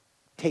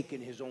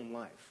taken his own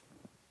life.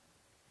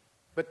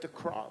 But the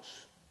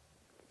cross,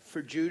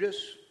 for Judas,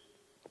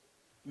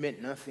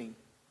 meant nothing.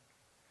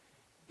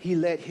 He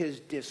let his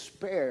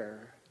despair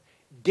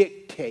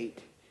dictate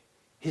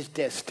his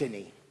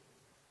destiny.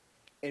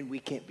 And we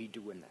can't be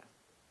doing that.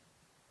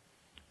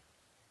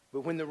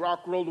 But when the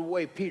rock rolled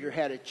away, Peter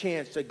had a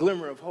chance, a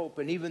glimmer of hope.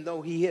 And even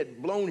though he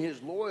had blown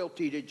his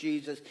loyalty to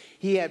Jesus,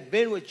 he had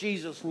been with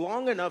Jesus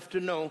long enough to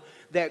know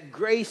that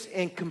grace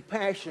and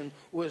compassion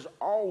was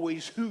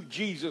always who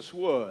Jesus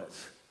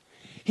was.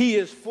 He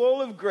is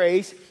full of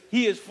grace.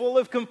 He is full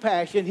of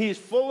compassion. He is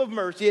full of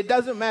mercy. It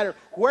doesn't matter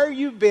where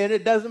you've been.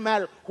 It doesn't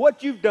matter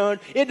what you've done.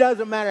 It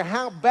doesn't matter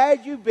how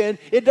bad you've been.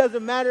 It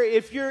doesn't matter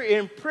if you're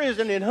in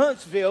prison in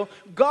Huntsville.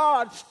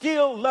 God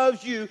still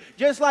loves you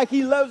just like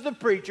he loves the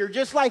preacher,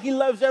 just like he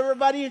loves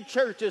everybody in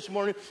church this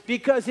morning,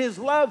 because his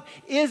love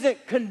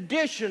isn't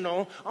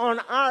conditional on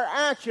our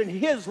action.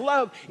 His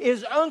love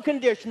is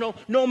unconditional.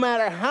 No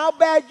matter how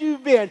bad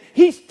you've been,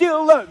 he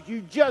still loves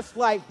you just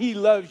like he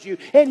loves you.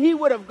 And he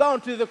would have gone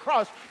to the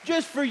cross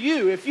just for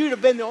you. If you'd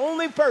have been the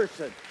only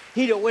person,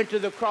 he'd have went to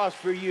the cross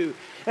for you.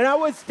 And I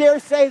would dare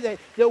say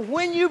that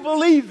when you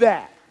believe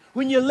that,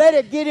 when you let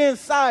it get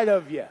inside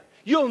of you,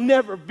 you'll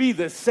never be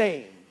the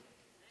same.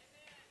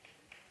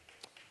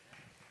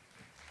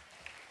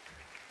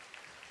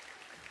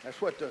 That's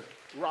what the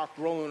rock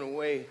rolling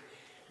away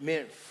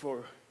meant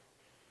for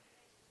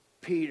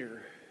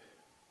Peter.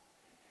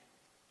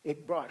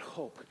 It brought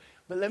hope.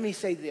 But let me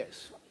say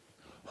this.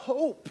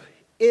 Hope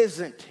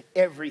isn't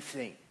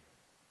everything.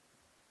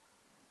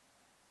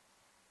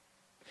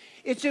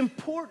 It's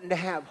important to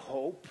have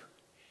hope.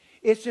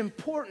 It's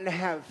important to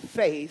have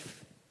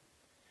faith.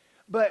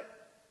 But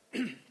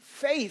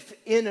faith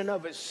in and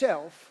of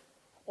itself,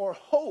 or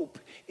hope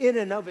in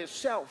and of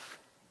itself,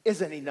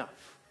 isn't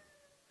enough.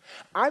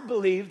 I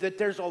believe that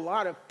there's a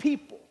lot of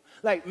people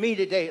like me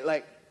today,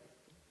 like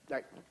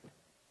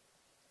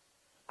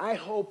I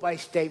hope I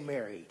stay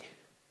married.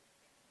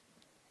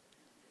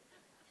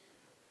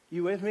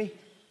 You with me?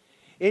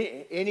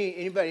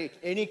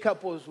 Any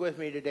couples with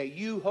me today?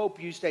 You hope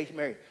you stay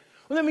married.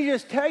 Well, let me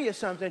just tell you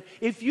something.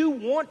 If you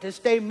want to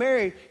stay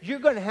married, you're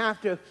going to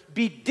have to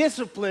be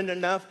disciplined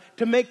enough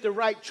to make the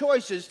right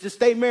choices to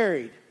stay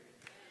married.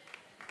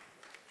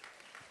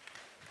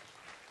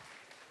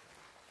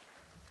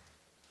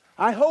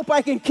 I hope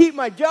I can keep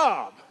my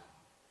job.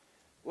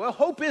 Well,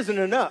 hope isn't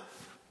enough.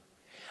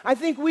 I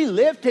think we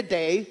live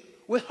today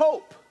with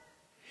hope.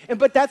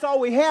 But that's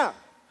all we have.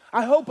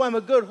 I hope I'm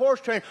a good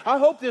horse trainer. I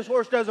hope this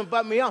horse doesn't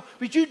butt me off.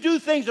 But you do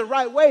things the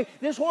right way,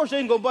 this horse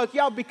ain't going to butt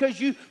you off because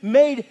you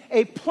made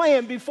a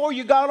plan before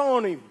you got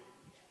on him.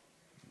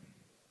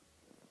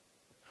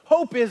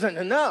 Hope isn't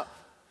enough.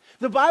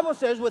 The Bible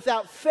says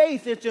without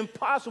faith, it's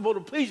impossible to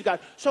please God.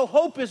 So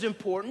hope is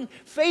important.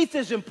 Faith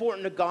is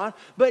important to God.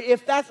 But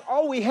if that's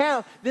all we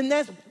have, then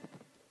it's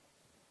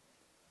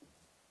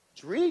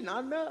really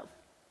not enough.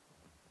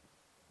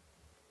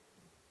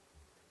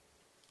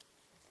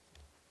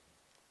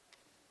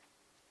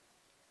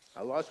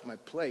 I lost my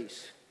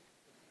place.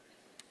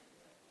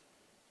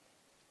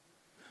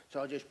 So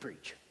I'll just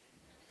preach.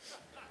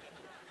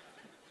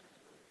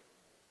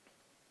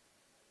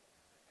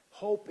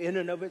 Hope in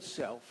and of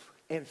itself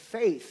and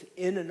faith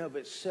in and of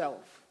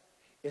itself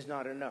is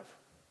not enough.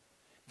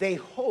 They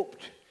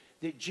hoped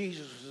that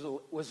Jesus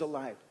was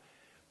alive.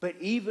 But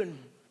even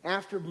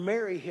after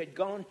Mary had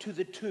gone to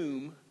the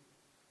tomb,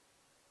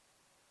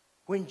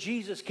 when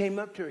Jesus came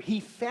up to her, he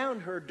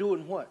found her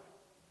doing what?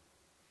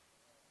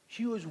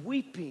 She was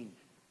weeping.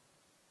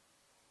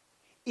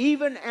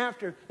 Even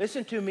after,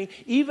 listen to me,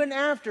 even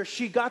after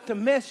she got the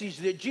message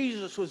that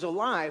Jesus was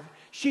alive,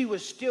 she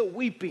was still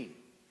weeping.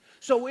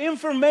 So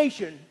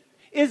information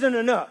isn't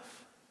enough.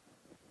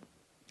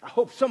 I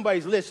hope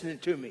somebody's listening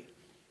to me.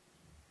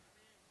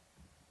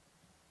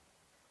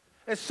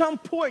 At some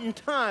point in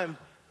time,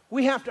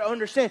 we have to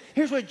understand.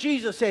 Here's what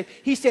Jesus said.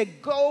 He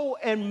said, go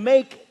and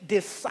make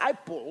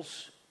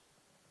disciples.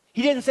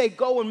 He didn't say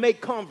go and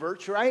make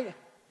converts, right?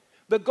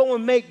 But go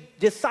and make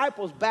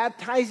disciples,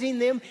 baptizing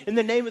them in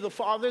the name of the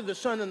Father, the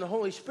Son, and the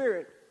Holy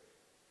Spirit.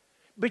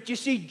 But you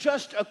see,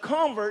 just a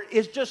convert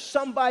is just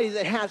somebody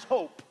that has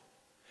hope.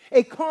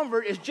 A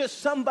convert is just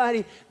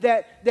somebody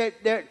that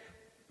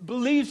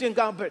believes in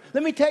God. But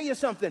let me tell you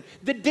something.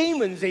 The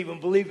demons even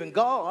believe in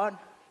God.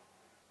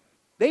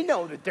 They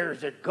know that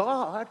there's a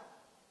God.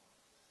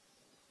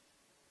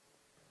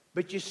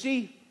 But you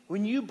see,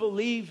 when you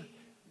believe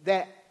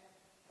that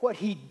what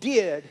he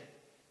did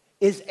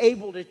is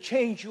able to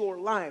change your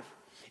life.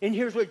 And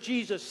here's what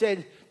Jesus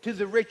said to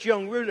the rich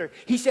young ruler.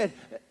 He said,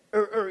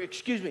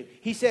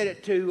 he said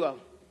it to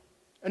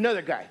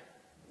another guy.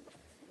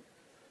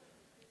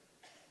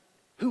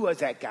 Who was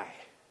that guy?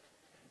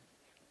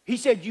 He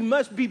said, you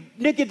must be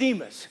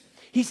Nicodemus.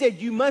 He said,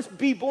 you must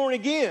be born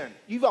again.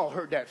 You've all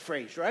heard that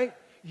phrase, right?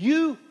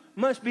 You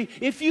must be,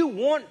 if you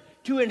want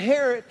to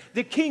inherit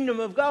the kingdom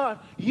of God,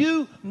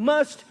 you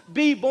must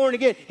be born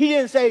again. He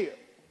didn't say,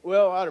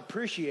 well, I'd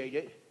appreciate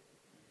it.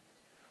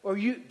 Or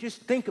you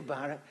just think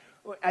about it.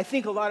 I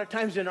think a lot of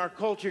times in our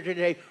culture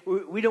today,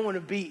 we don't want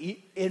to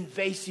be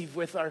invasive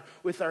with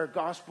our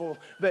gospel.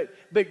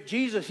 But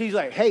Jesus, he's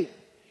like, hey,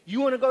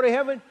 you want to go to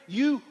heaven?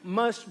 You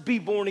must be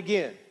born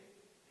again.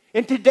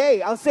 And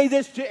today, I'll say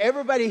this to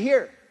everybody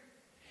here.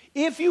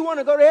 If you want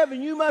to go to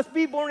heaven, you must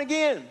be born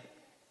again.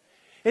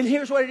 And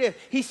here's what it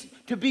is.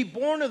 To be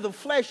born of the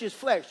flesh is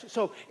flesh.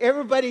 So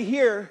everybody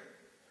here,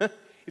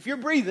 if you're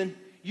breathing,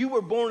 you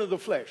were born of the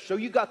flesh. So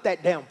you got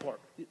that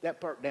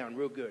part down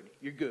real good.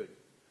 You're good.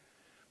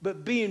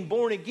 But being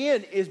born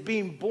again is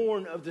being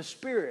born of the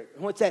Spirit.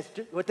 And what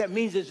that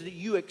means is that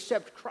you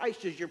accept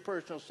Christ as your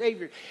personal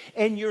Savior.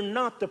 And you're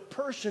not the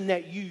person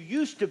that you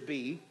used to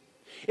be.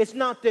 It's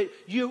not that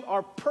you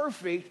are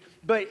perfect,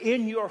 but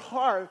in your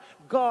heart,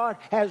 God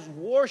has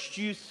washed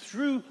you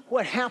through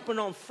what happened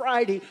on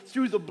Friday,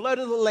 through the blood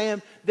of the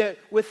Lamb, that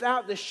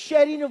without the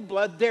shedding of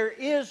blood, there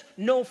is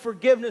no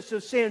forgiveness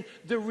of sin.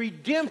 The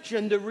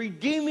redemption, the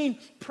redeeming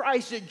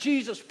price that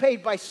Jesus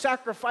paid by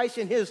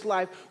sacrificing his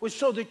life was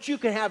so that you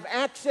can have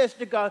access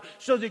to God,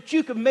 so that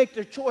you can make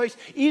the choice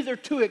either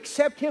to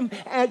accept him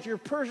as your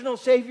personal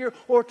Savior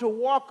or to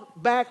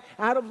walk back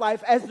out of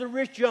life as the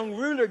rich young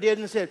ruler did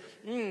and said,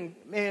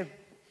 man,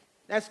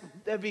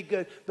 that'd be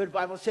good. But the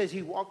Bible says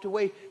he walked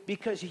away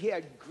because he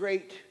had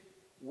great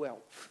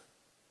wealth.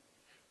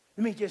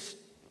 Let me just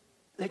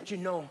let you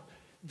know,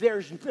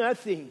 there's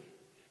nothing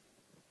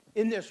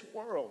in this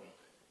world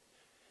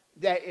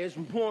that is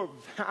more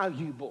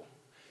valuable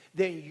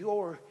than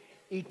your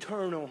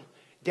eternal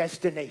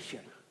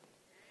destination.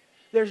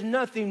 There's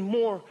nothing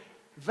more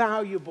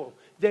valuable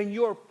than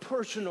your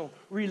personal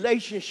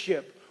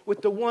relationship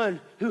with the one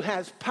who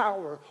has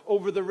power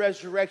over the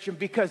resurrection,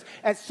 because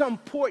at some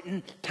point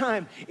in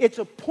time, it's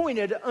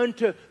appointed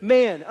unto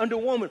man, unto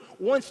woman,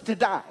 wants to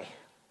die.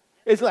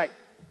 It's like,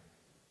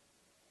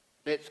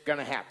 it's going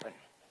to happen.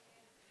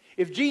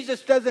 If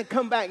Jesus doesn't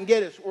come back and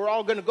get us, we're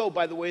all going to go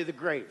by the way of the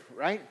grave,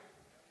 right?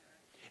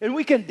 And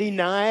we can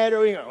deny it, or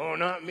we go, oh,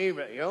 not me,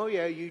 but oh,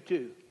 yeah, you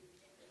too.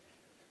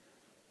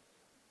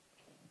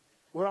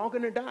 We're all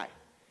going to die.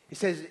 He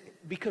says,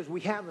 because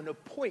we have an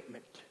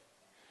appointment.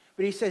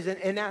 But he says,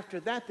 and after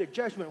that, the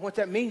judgment. What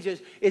that means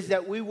is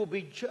that we will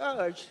be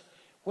judged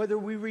whether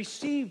we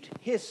received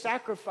his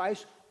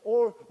sacrifice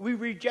or we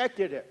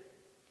rejected it.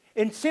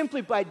 And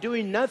simply by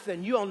doing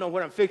nothing, you all know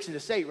what I'm fixing to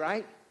say,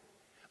 right?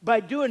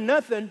 By doing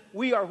nothing,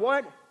 we are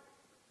what?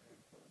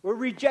 We're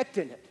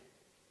rejecting it.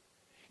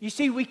 You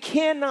see, we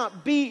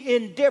cannot be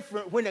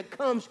indifferent when it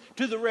comes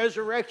to the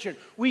resurrection.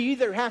 We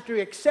either have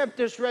to accept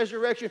this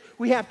resurrection,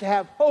 we have to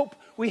have hope,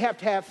 we have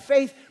to have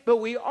faith, but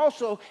we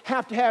also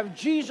have to have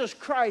Jesus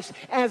Christ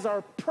as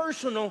our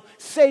personal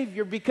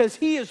Savior, because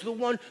He is the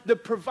one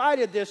that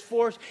provided this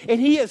for us,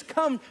 and He has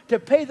come to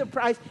pay the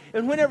price.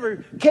 And whenever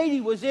Katie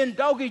was in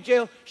doggy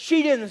jail,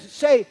 she didn't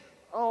say,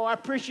 "Oh, I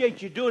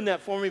appreciate you doing that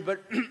for me, but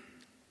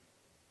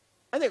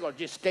I think I'll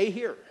just stay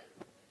here."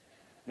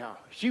 No,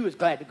 she was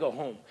glad to go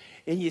home.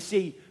 And you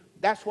see,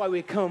 that's why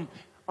we come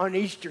on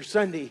Easter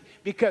Sunday,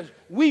 because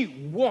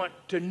we want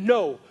to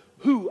know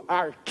who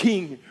our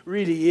King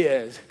really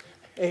is.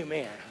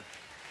 Amen.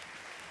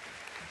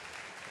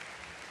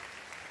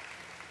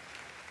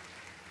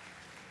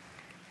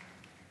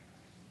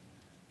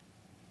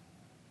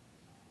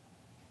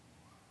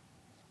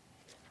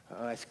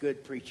 Oh, that's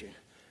good preaching.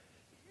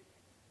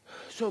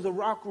 So the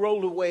rock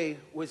rolled away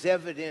was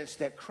evidence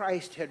that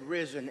Christ had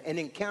risen. An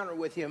encounter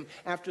with Him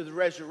after the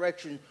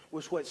resurrection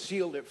was what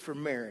sealed it for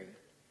Mary.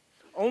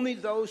 Only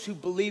those who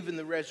believe in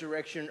the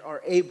resurrection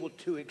are able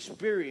to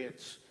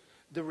experience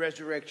the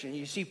resurrection.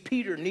 You see,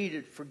 Peter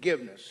needed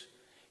forgiveness.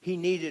 He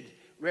needed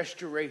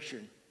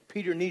restoration.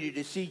 Peter needed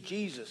to see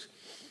Jesus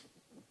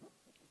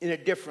in a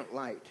different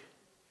light.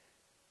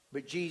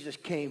 But Jesus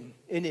came,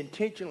 and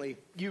intentionally,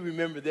 you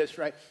remember this,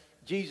 right?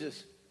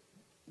 Jesus,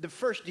 the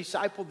first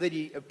disciple that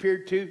He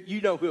appeared to,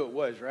 you know who it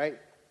was, right?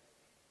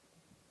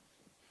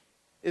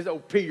 It's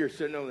old Peter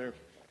sitting over there,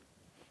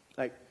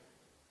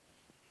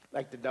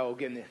 like the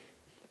dog in there.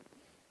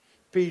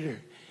 Peter,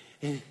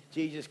 and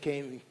Jesus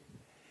came.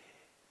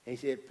 He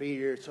said,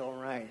 "Peter, it's all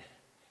right.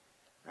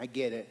 I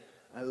get it.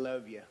 I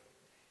love you."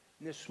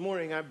 And this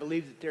morning, I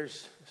believe that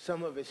there's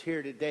some of us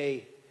here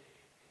today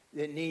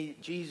that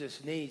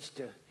Jesus needs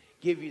to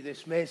give you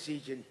this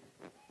message. And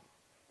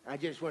I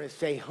just want to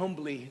say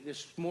humbly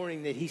this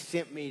morning that He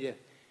sent me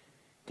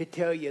to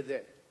tell you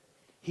that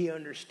He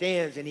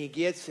understands and He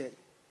gets it,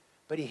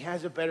 but He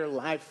has a better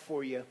life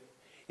for you.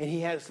 And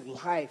He has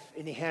life,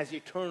 and He has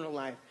eternal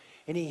life,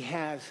 and He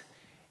has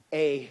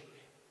a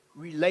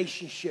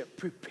relationship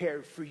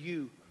prepared for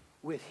you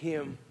with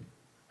Him.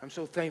 I'm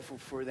so thankful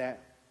for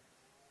that.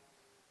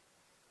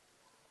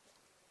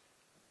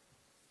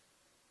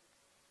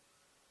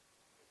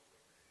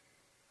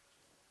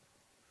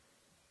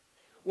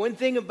 One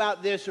thing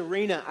about this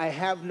arena, I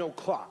have no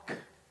clock.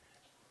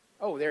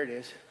 Oh, there it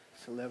is.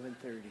 It's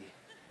 11:30.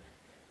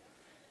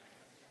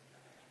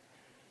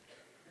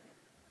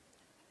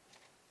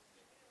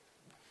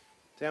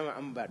 So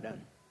I'm about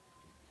done.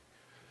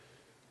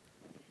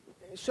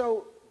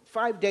 So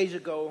 5 days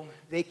ago,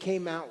 they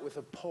came out with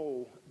a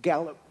poll.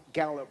 Gallup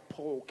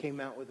poll came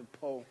out with a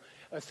poll.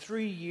 A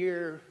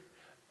 3-year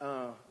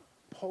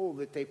poll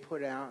that they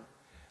put out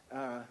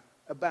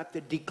about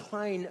the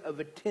decline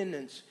of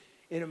attendance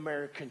in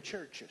American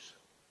churches.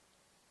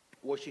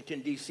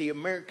 Washington, D.C.,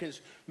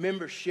 Americans'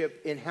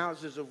 membership in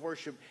houses of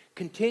worship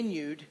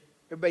continued,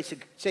 everybody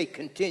say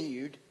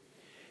continued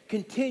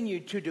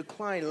to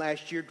decline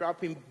last year,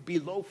 dropping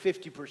below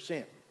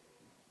 50%.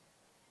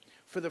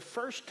 For the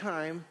first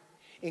time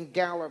in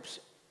Gallup's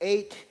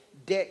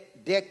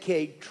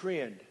 8-decade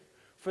trend,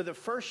 for the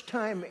first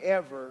time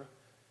ever,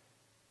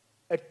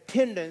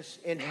 attendance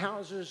in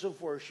houses of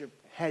worship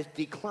has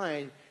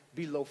declined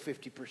below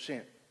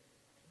 50%.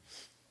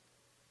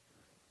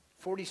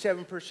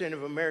 47%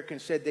 of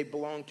Americans said they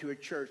belonged to a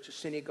church, a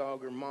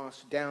synagogue, or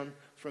mosque, down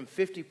from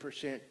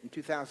 50% in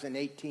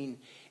 2018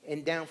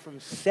 and down from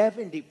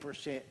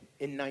 70%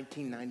 in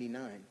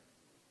 1999.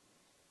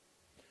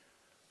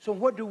 So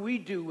what do we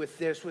do with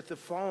this, with the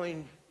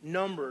falling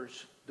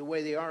numbers the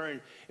way they are,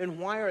 and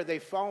why are they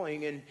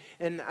falling?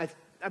 And I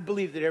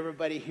believe that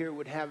everybody here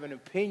would have an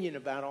opinion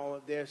about all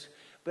of this,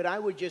 but I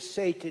would just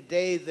say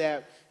today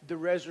that the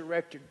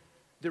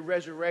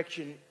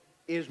resurrection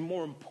is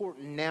more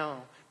important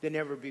now than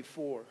ever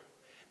before.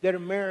 That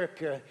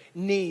America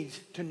needs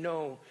to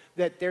know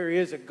that there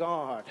is a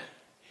God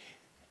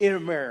in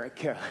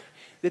America.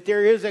 That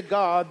there is a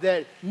God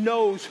that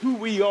knows who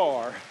we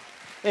are.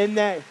 And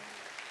that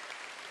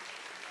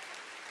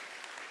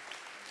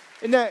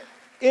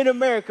in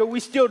America we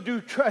still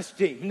do trust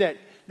Him. That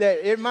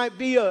it might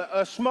be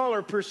a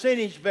smaller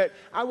percentage, but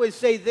I would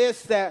say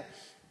this, that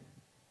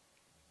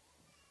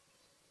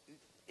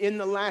in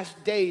the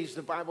last days,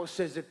 the Bible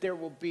says that there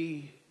will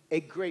be a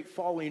great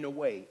falling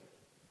away.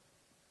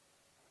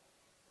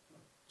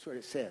 That's what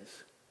it says.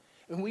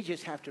 And we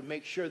just have to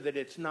make sure that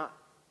it's not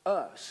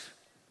us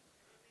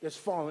that's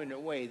falling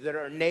away, that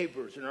our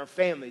neighbors and our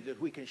family,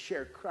 that we can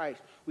share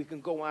Christ. We can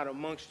go out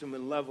amongst them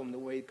and love them the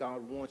way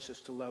God wants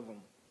us to love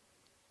them.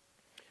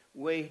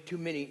 Way too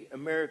many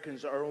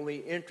Americans are only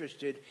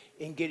interested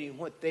in getting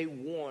what they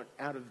want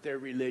out of their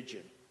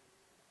religion.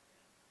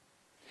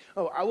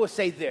 Oh, I will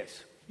say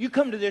this. You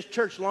come to this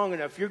church long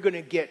enough, you're going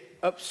to get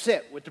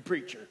upset with the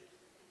preacher.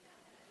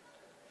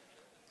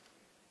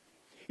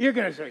 You're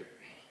going to say,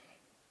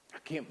 "I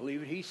can't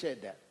believe it, he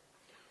said that."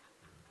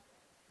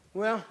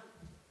 Well,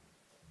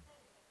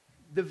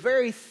 the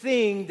very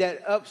thing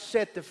that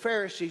upset the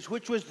Pharisees,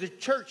 which was the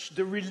church,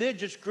 the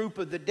religious group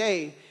of the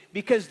day,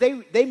 because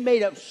they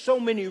made up so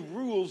many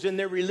rules in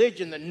their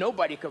religion that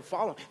nobody could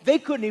follow. They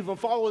couldn't even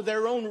follow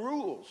their own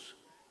rules.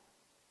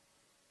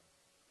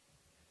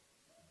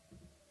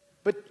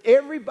 But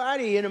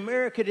everybody in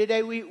America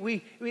today,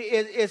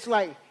 it's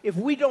like if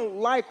we don't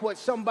like what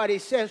somebody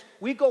says,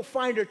 we go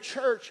find a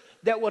church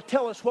that will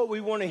tell us what we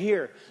want to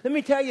hear. Let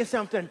me tell you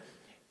something.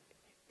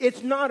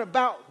 It's not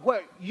about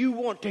what you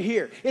want to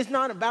hear. It's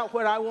not about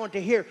what I want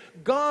to hear.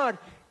 God's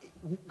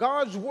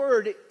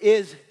word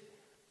is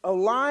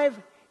alive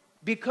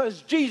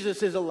because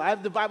Jesus is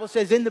alive. The Bible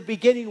says in the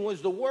beginning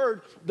was the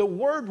Word. The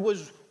Word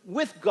was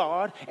with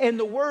God, and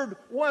the Word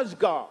was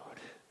God.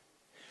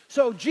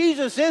 So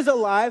Jesus is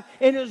alive,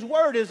 and His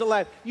Word is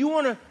alive. You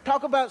want to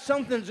talk about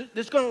something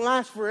that's going to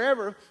last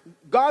forever?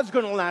 God's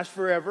going to last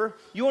forever.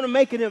 You want to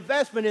make an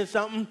investment in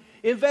something?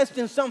 Invest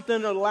in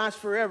something that will last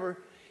forever.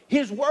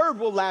 His Word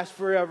will last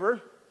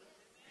forever.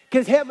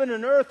 Because heaven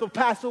and earth will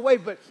pass away,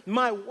 but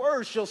my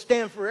word shall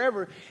stand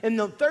forever. And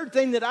the third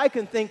thing that I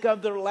can think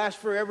of that will last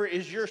forever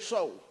is your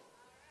soul.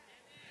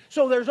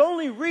 So there's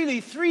only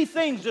really three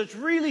things that's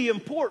really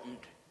important.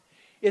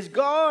 Is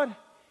God,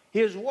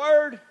 His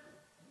Word,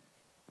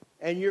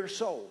 and your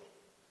soul.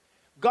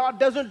 God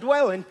doesn't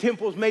dwell in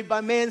temples made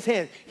by man's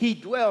hands. He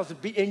dwells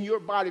in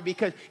your body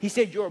because He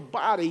said your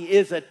body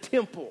is a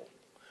temple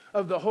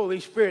of the Holy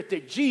Spirit,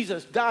 that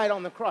Jesus died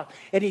on the cross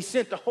and He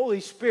sent the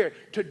Holy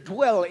Spirit to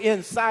dwell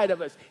inside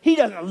of us. He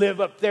doesn't live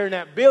up there in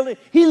that building.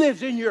 He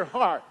lives in your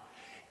heart.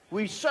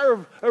 We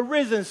serve a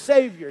risen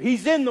Savior.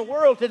 He's in the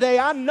world today.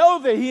 I know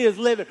that He is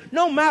living,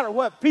 no matter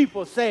what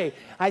people say.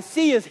 I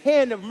see His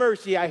hand of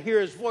mercy. I hear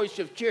His voice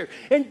of cheer.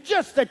 And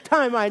just the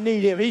time I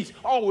need Him, He's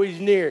always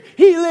near.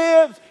 He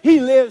lives.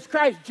 He lives.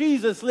 Christ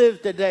Jesus lives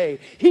today.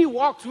 He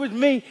walks with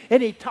me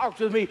and He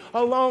talks with me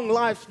along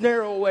life's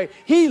narrow way.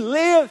 He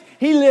lives.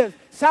 He lives.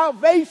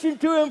 Salvation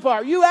to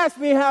impart. You ask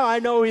me how I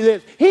know He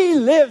lives. He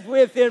lives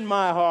within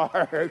my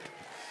heart.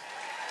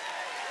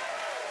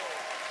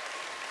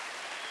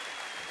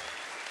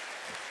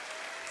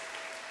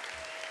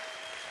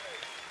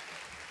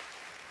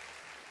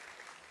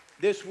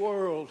 This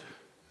world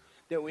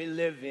that we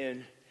live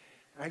in,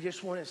 I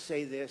just want to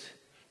say this.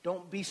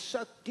 Don't be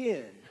sucked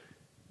in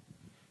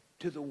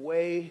to the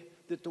way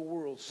that the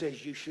world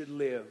says you should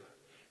live.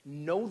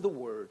 Know the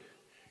Word,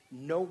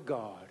 know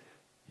God,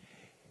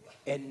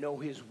 and know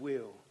His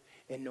will,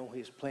 and know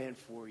His plan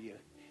for you,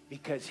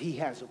 because He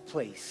has a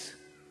place.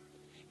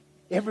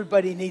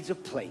 Everybody needs a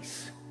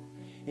place,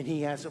 and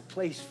He has a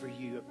place for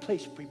you, a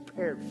place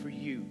prepared for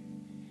you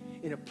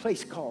in a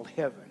place called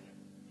heaven.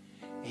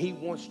 He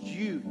wants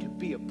you to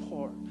be a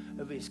part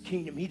of His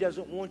kingdom. He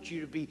doesn't want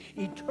you to be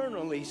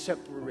eternally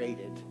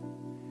separated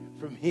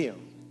from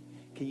Him.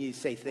 Can you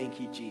say thank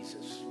you,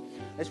 Jesus?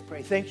 Let's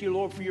pray. Thank you,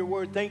 Lord, for your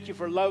word. Thank you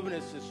for loving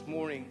us this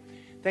morning.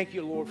 Thank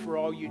you, Lord, for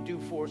all you do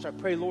for us. I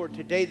pray, Lord,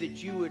 today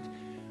that you would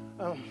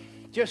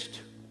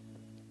just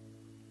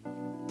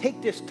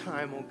take this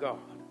time, oh God.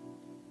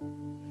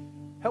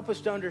 Help us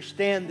to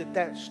understand that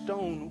that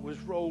stone was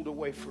rolled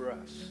away for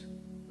us.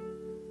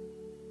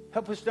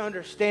 Help us to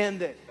understand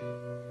that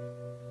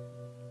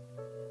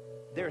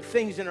there are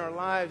things in our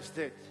lives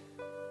that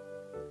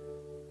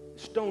the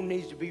stone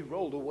needs to be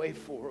rolled away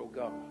for, oh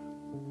God.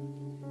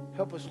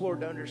 Help us,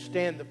 Lord, to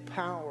understand the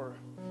power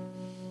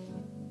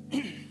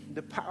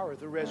of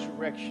the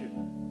resurrection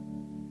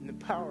and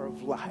the power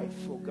of life,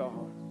 oh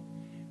God.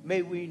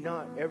 May we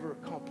not ever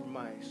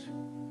compromise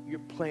your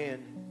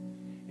plan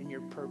and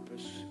your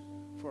purpose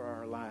for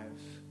our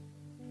lives.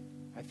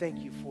 I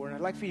thank you for it.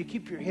 I'd like for you to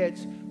keep your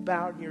heads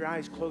bowed and your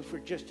eyes closed for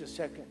just a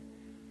second.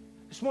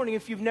 This morning,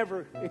 if you've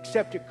never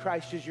accepted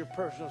Christ as your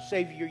personal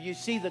Savior, you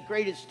see the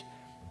greatest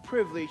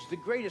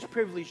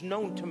privilege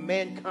known to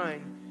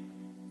mankind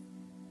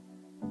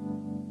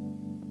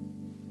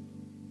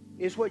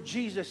is what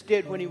Jesus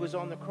did when He was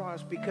on the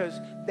cross, because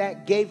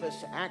that gave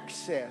us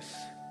access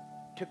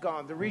to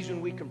God. The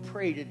reason we can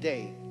pray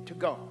today to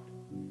God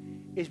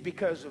is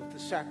because of the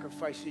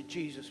sacrifice that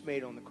Jesus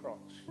made on the cross.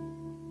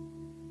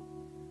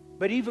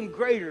 But even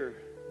greater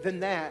than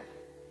that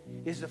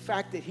is the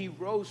fact that He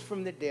rose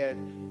from the dead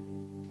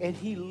and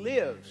He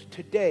lives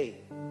today,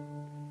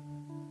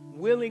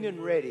 willing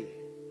and ready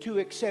to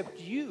accept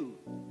you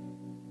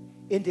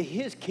into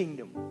His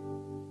kingdom.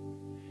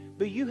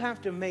 But you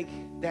have to make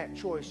that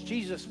choice.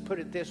 Jesus put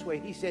it this way.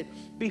 He said,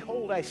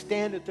 "Behold, I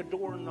stand at the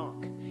door and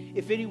knock.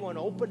 If anyone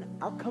open,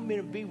 I'll come in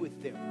and be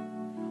with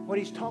them." What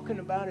He's talking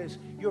about is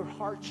your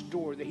heart's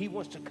door, that He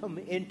wants to come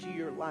into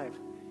your life.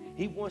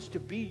 He wants to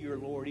be your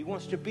Lord. He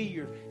wants to be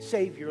your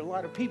Savior. A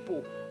lot of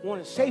people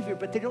want a Savior,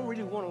 but they don't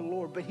really want a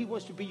Lord. But He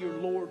wants to be your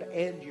Lord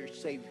and your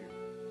Savior.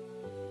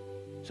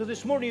 So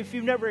this morning, if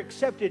you've never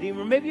accepted Him,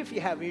 or maybe if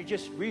you haven't, you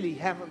just really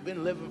haven't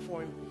been living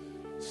for Him,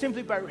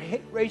 simply by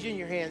raising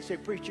your hand, say,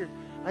 "Preacher,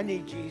 I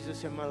need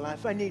Jesus in my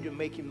life. I need to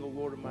make Him the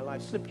Lord of my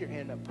life." Slip your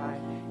hand up high.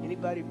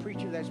 Anybody?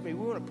 "Preacher, that's me."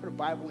 We want to put a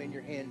Bible in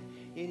your hand.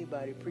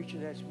 Anybody? "Preacher,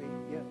 that's me."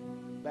 Yep.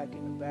 Back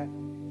in the back.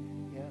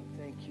 Yeah,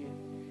 thank you.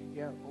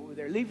 Yeah, over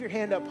there. Leave your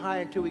hand up high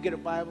until we get a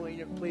Bible in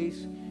it,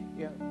 please.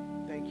 Yeah,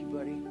 thank you,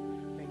 buddy.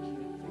 Thank you,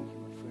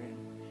 my friend.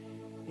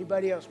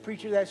 Anybody else?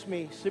 Preacher, that's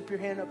me. Slip your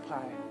hand up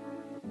high.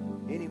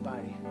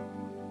 Anybody?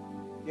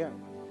 Yeah,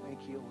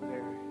 thank you over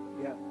there.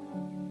 Yeah,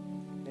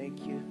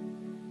 thank you.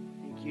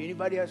 Thank you.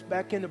 Anybody else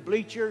back in the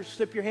bleachers?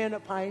 Slip your hand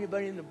up high.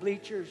 Anybody in the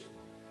bleachers?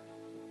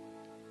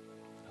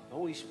 The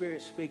Holy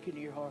Spirit speaking to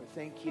your heart.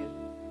 Thank you.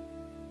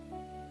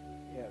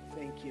 Yeah,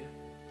 thank you.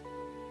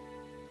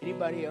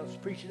 Anybody else?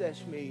 Preacher,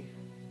 that's me.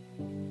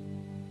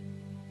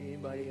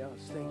 Anybody else?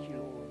 Thank you,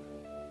 Lord.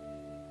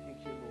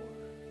 Thank you, Lord.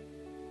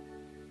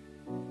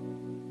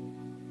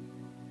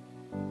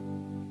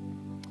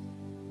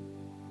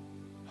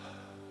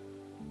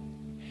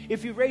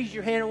 If you raised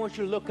your hand, I want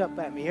you to look up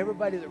at me.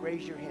 Everybody that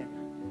raised your hand,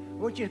 I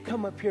want you to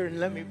come up here and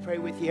let me pray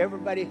with you.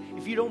 Everybody,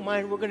 if you don't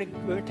mind, we're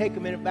gonna take a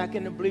minute back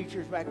in the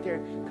bleachers back there.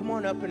 Come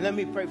on up and let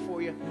me pray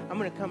for you. I'm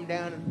gonna come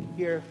down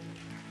here.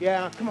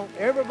 Yeah, come on.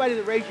 Everybody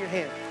that raised your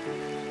hand.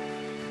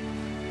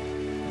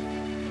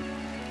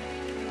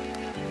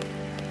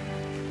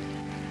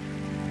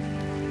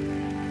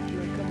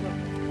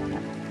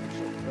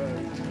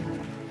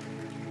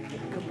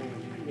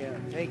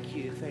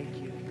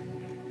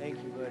 Thank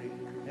you, buddy.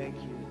 Thank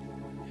you.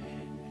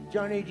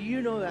 Johnny, do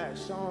you know that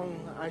song,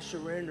 I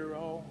Surrender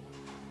All?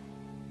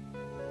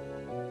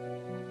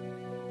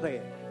 Play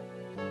it.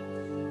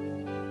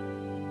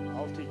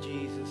 All to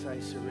Jesus I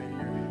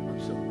surrender. I'm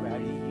so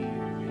proud of you.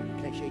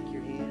 Can I shake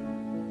your hand?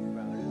 I'm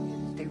proud of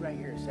you. Stay right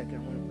here a second. I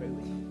want to pray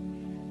with you.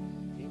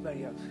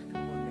 Anybody else?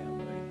 Come on down,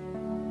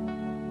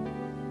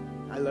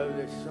 buddy. I love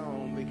this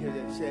song because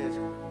it says,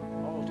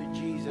 all to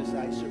Jesus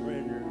I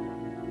surrender.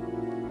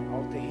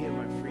 All to Him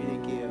I freely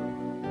give.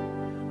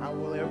 I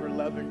will ever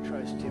love and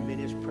trust Him in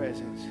His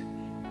presence.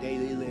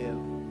 Daily live.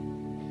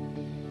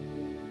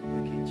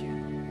 Look at you.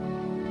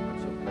 I'm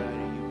so proud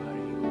of you,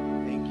 buddy.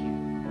 Thank you.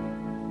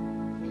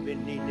 You've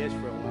been needing this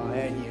for a while,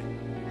 haven't you?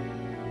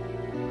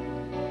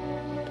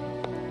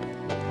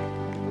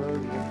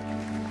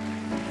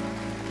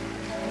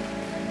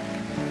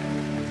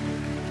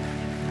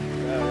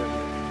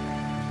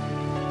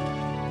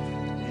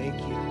 Thank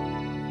you.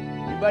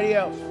 Anybody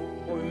else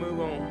before we move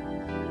on?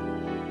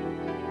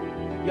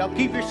 Y'all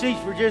keep your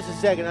seats for just a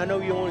second. I know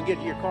you want to get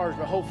to your cars,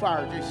 but hold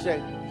fire just a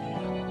second.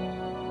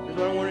 Here's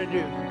what I want to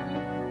do.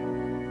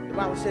 The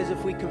Bible says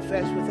if we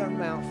confess with our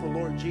mouth the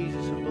Lord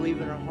Jesus and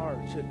believe in our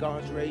hearts that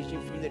God's raised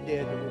Him from the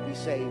dead, that we'll be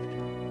saved.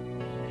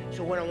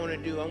 So what I want to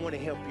do, I want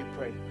to help you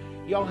pray.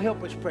 Y'all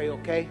help us pray,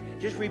 okay?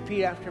 Just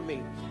repeat after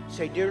me.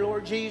 Say, Dear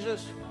Lord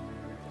Jesus,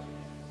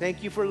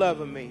 thank you for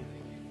loving me.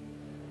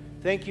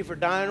 Thank you for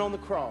dying on the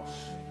cross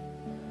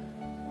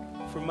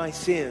for my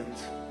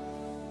sins.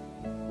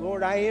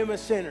 Lord, I am a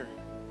sinner.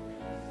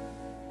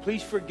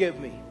 Please forgive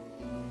me.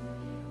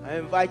 I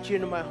invite you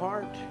into my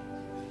heart.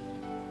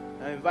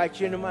 I invite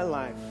you into my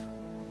life.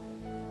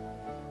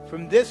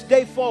 From this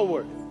day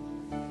forward,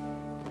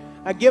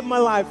 I give my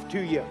life to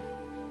you.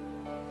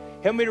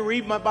 Help me to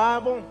read my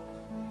Bible.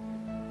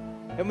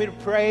 Help me to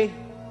pray.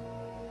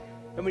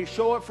 Help me to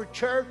show up for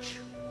church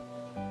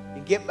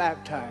and get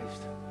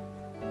baptized.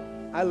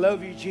 I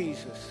love you,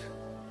 Jesus.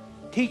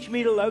 Teach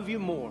me to love you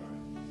more.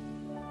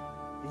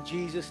 In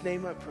Jesus'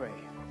 name I pray.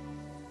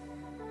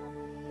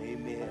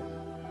 Amen.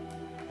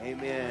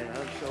 Amen.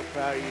 I'm so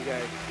proud of you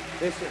guys.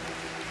 Listen,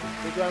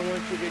 here's what I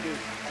want you to do.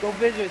 Go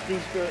visit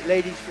these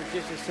ladies for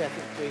just a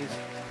second, please.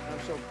 I'm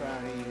so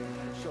proud of you.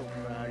 I'm so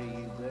proud of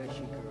you. Bless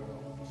you,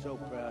 girl. I'm so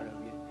proud of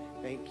you.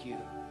 Thank you.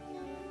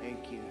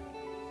 Thank you.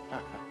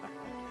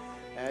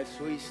 That's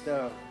sweet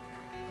stuff.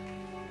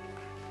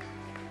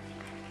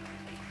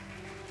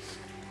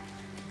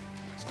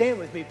 Stand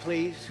with me,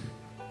 please.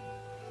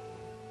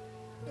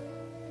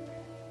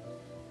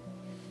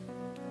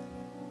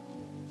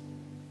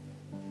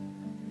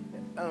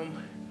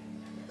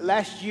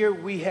 Last year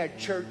we had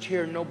church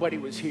here. Nobody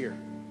was here.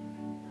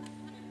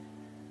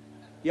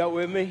 Y'all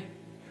with me?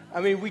 I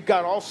mean, we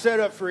got all set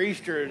up for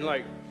Easter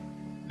and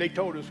they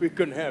told us we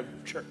couldn't have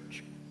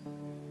church.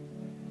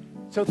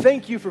 So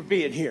thank you for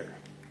being here.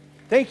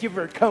 Thank you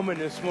for coming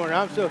this morning.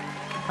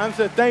 I'm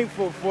so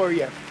thankful for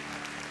you.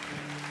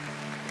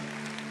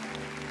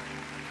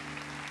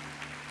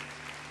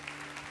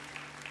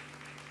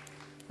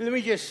 Let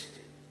me just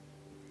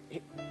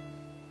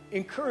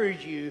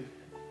encourage you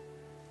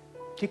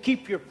to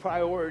keep your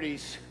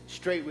priorities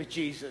straight with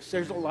Jesus.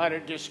 There's a lot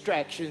of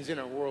distractions in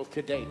our world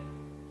today.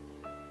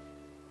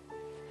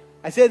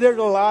 I said there's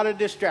a lot of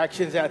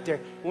distractions out there.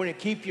 Want to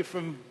keep you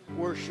from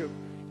worship,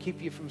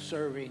 keep you from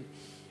serving.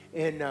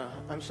 And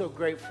I'm so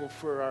grateful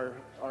for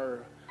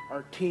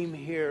our team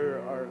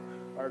here,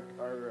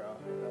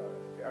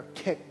 our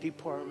tech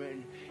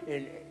department,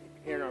 and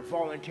our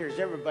volunteers,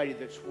 everybody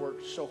that's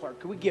worked so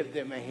hard. Can we give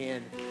them a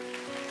hand?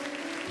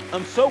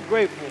 I'm so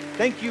grateful.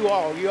 Thank you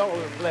all. You all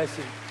are a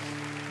blessing.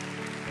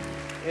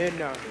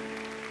 And,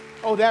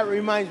 that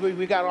reminds me,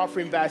 we got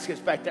offering baskets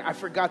back there. I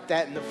forgot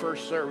that in the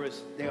first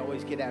service. They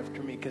always get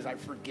after me because I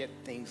forget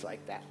things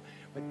like that.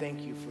 But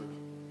thank you for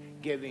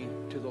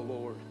giving to the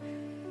Lord.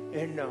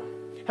 And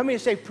how many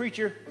say,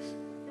 preacher,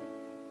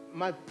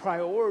 my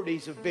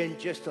priorities have been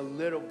just a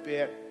little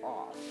bit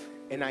off.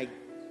 And I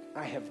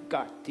have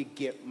got to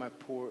get my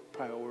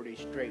priorities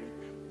straight.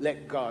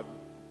 Let God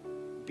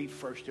be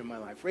first in my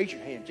life. Raise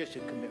your hand, just a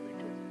commitment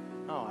to Him.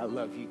 Oh, I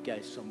love you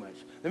guys so much.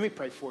 Let me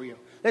pray for you.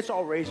 Let's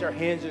all raise our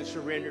hands and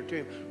surrender to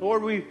Him.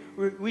 Lord,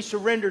 we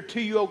surrender to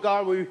you, oh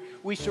God.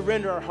 We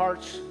surrender our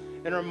hearts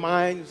and our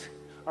minds,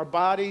 our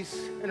bodies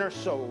and our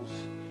souls.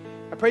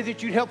 I pray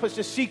that you'd help us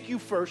to seek you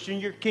first in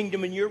your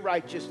kingdom and your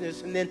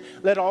righteousness, and then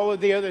let all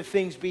of the other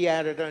things be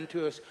added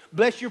unto us.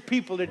 Bless your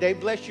people today.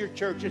 Bless your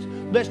churches.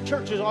 Bless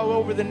churches all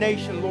over the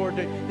nation, Lord,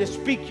 to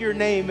speak your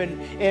name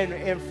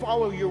and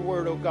follow your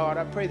word, oh God.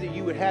 I pray that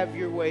you would have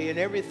your way in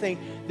everything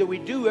that we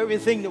do,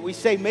 everything that we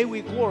say. May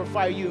we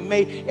glorify you.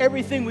 May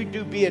everything we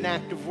do be an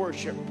act of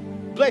worship.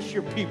 Bless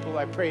your people,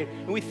 I pray.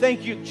 And we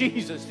thank you,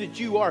 Jesus, that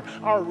you are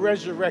our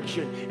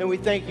resurrection. And we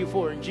thank you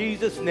for it in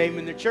Jesus' name.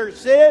 And the church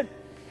said,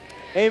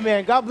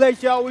 amen. God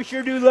bless y'all. We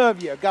sure do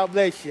love you. God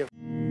bless you.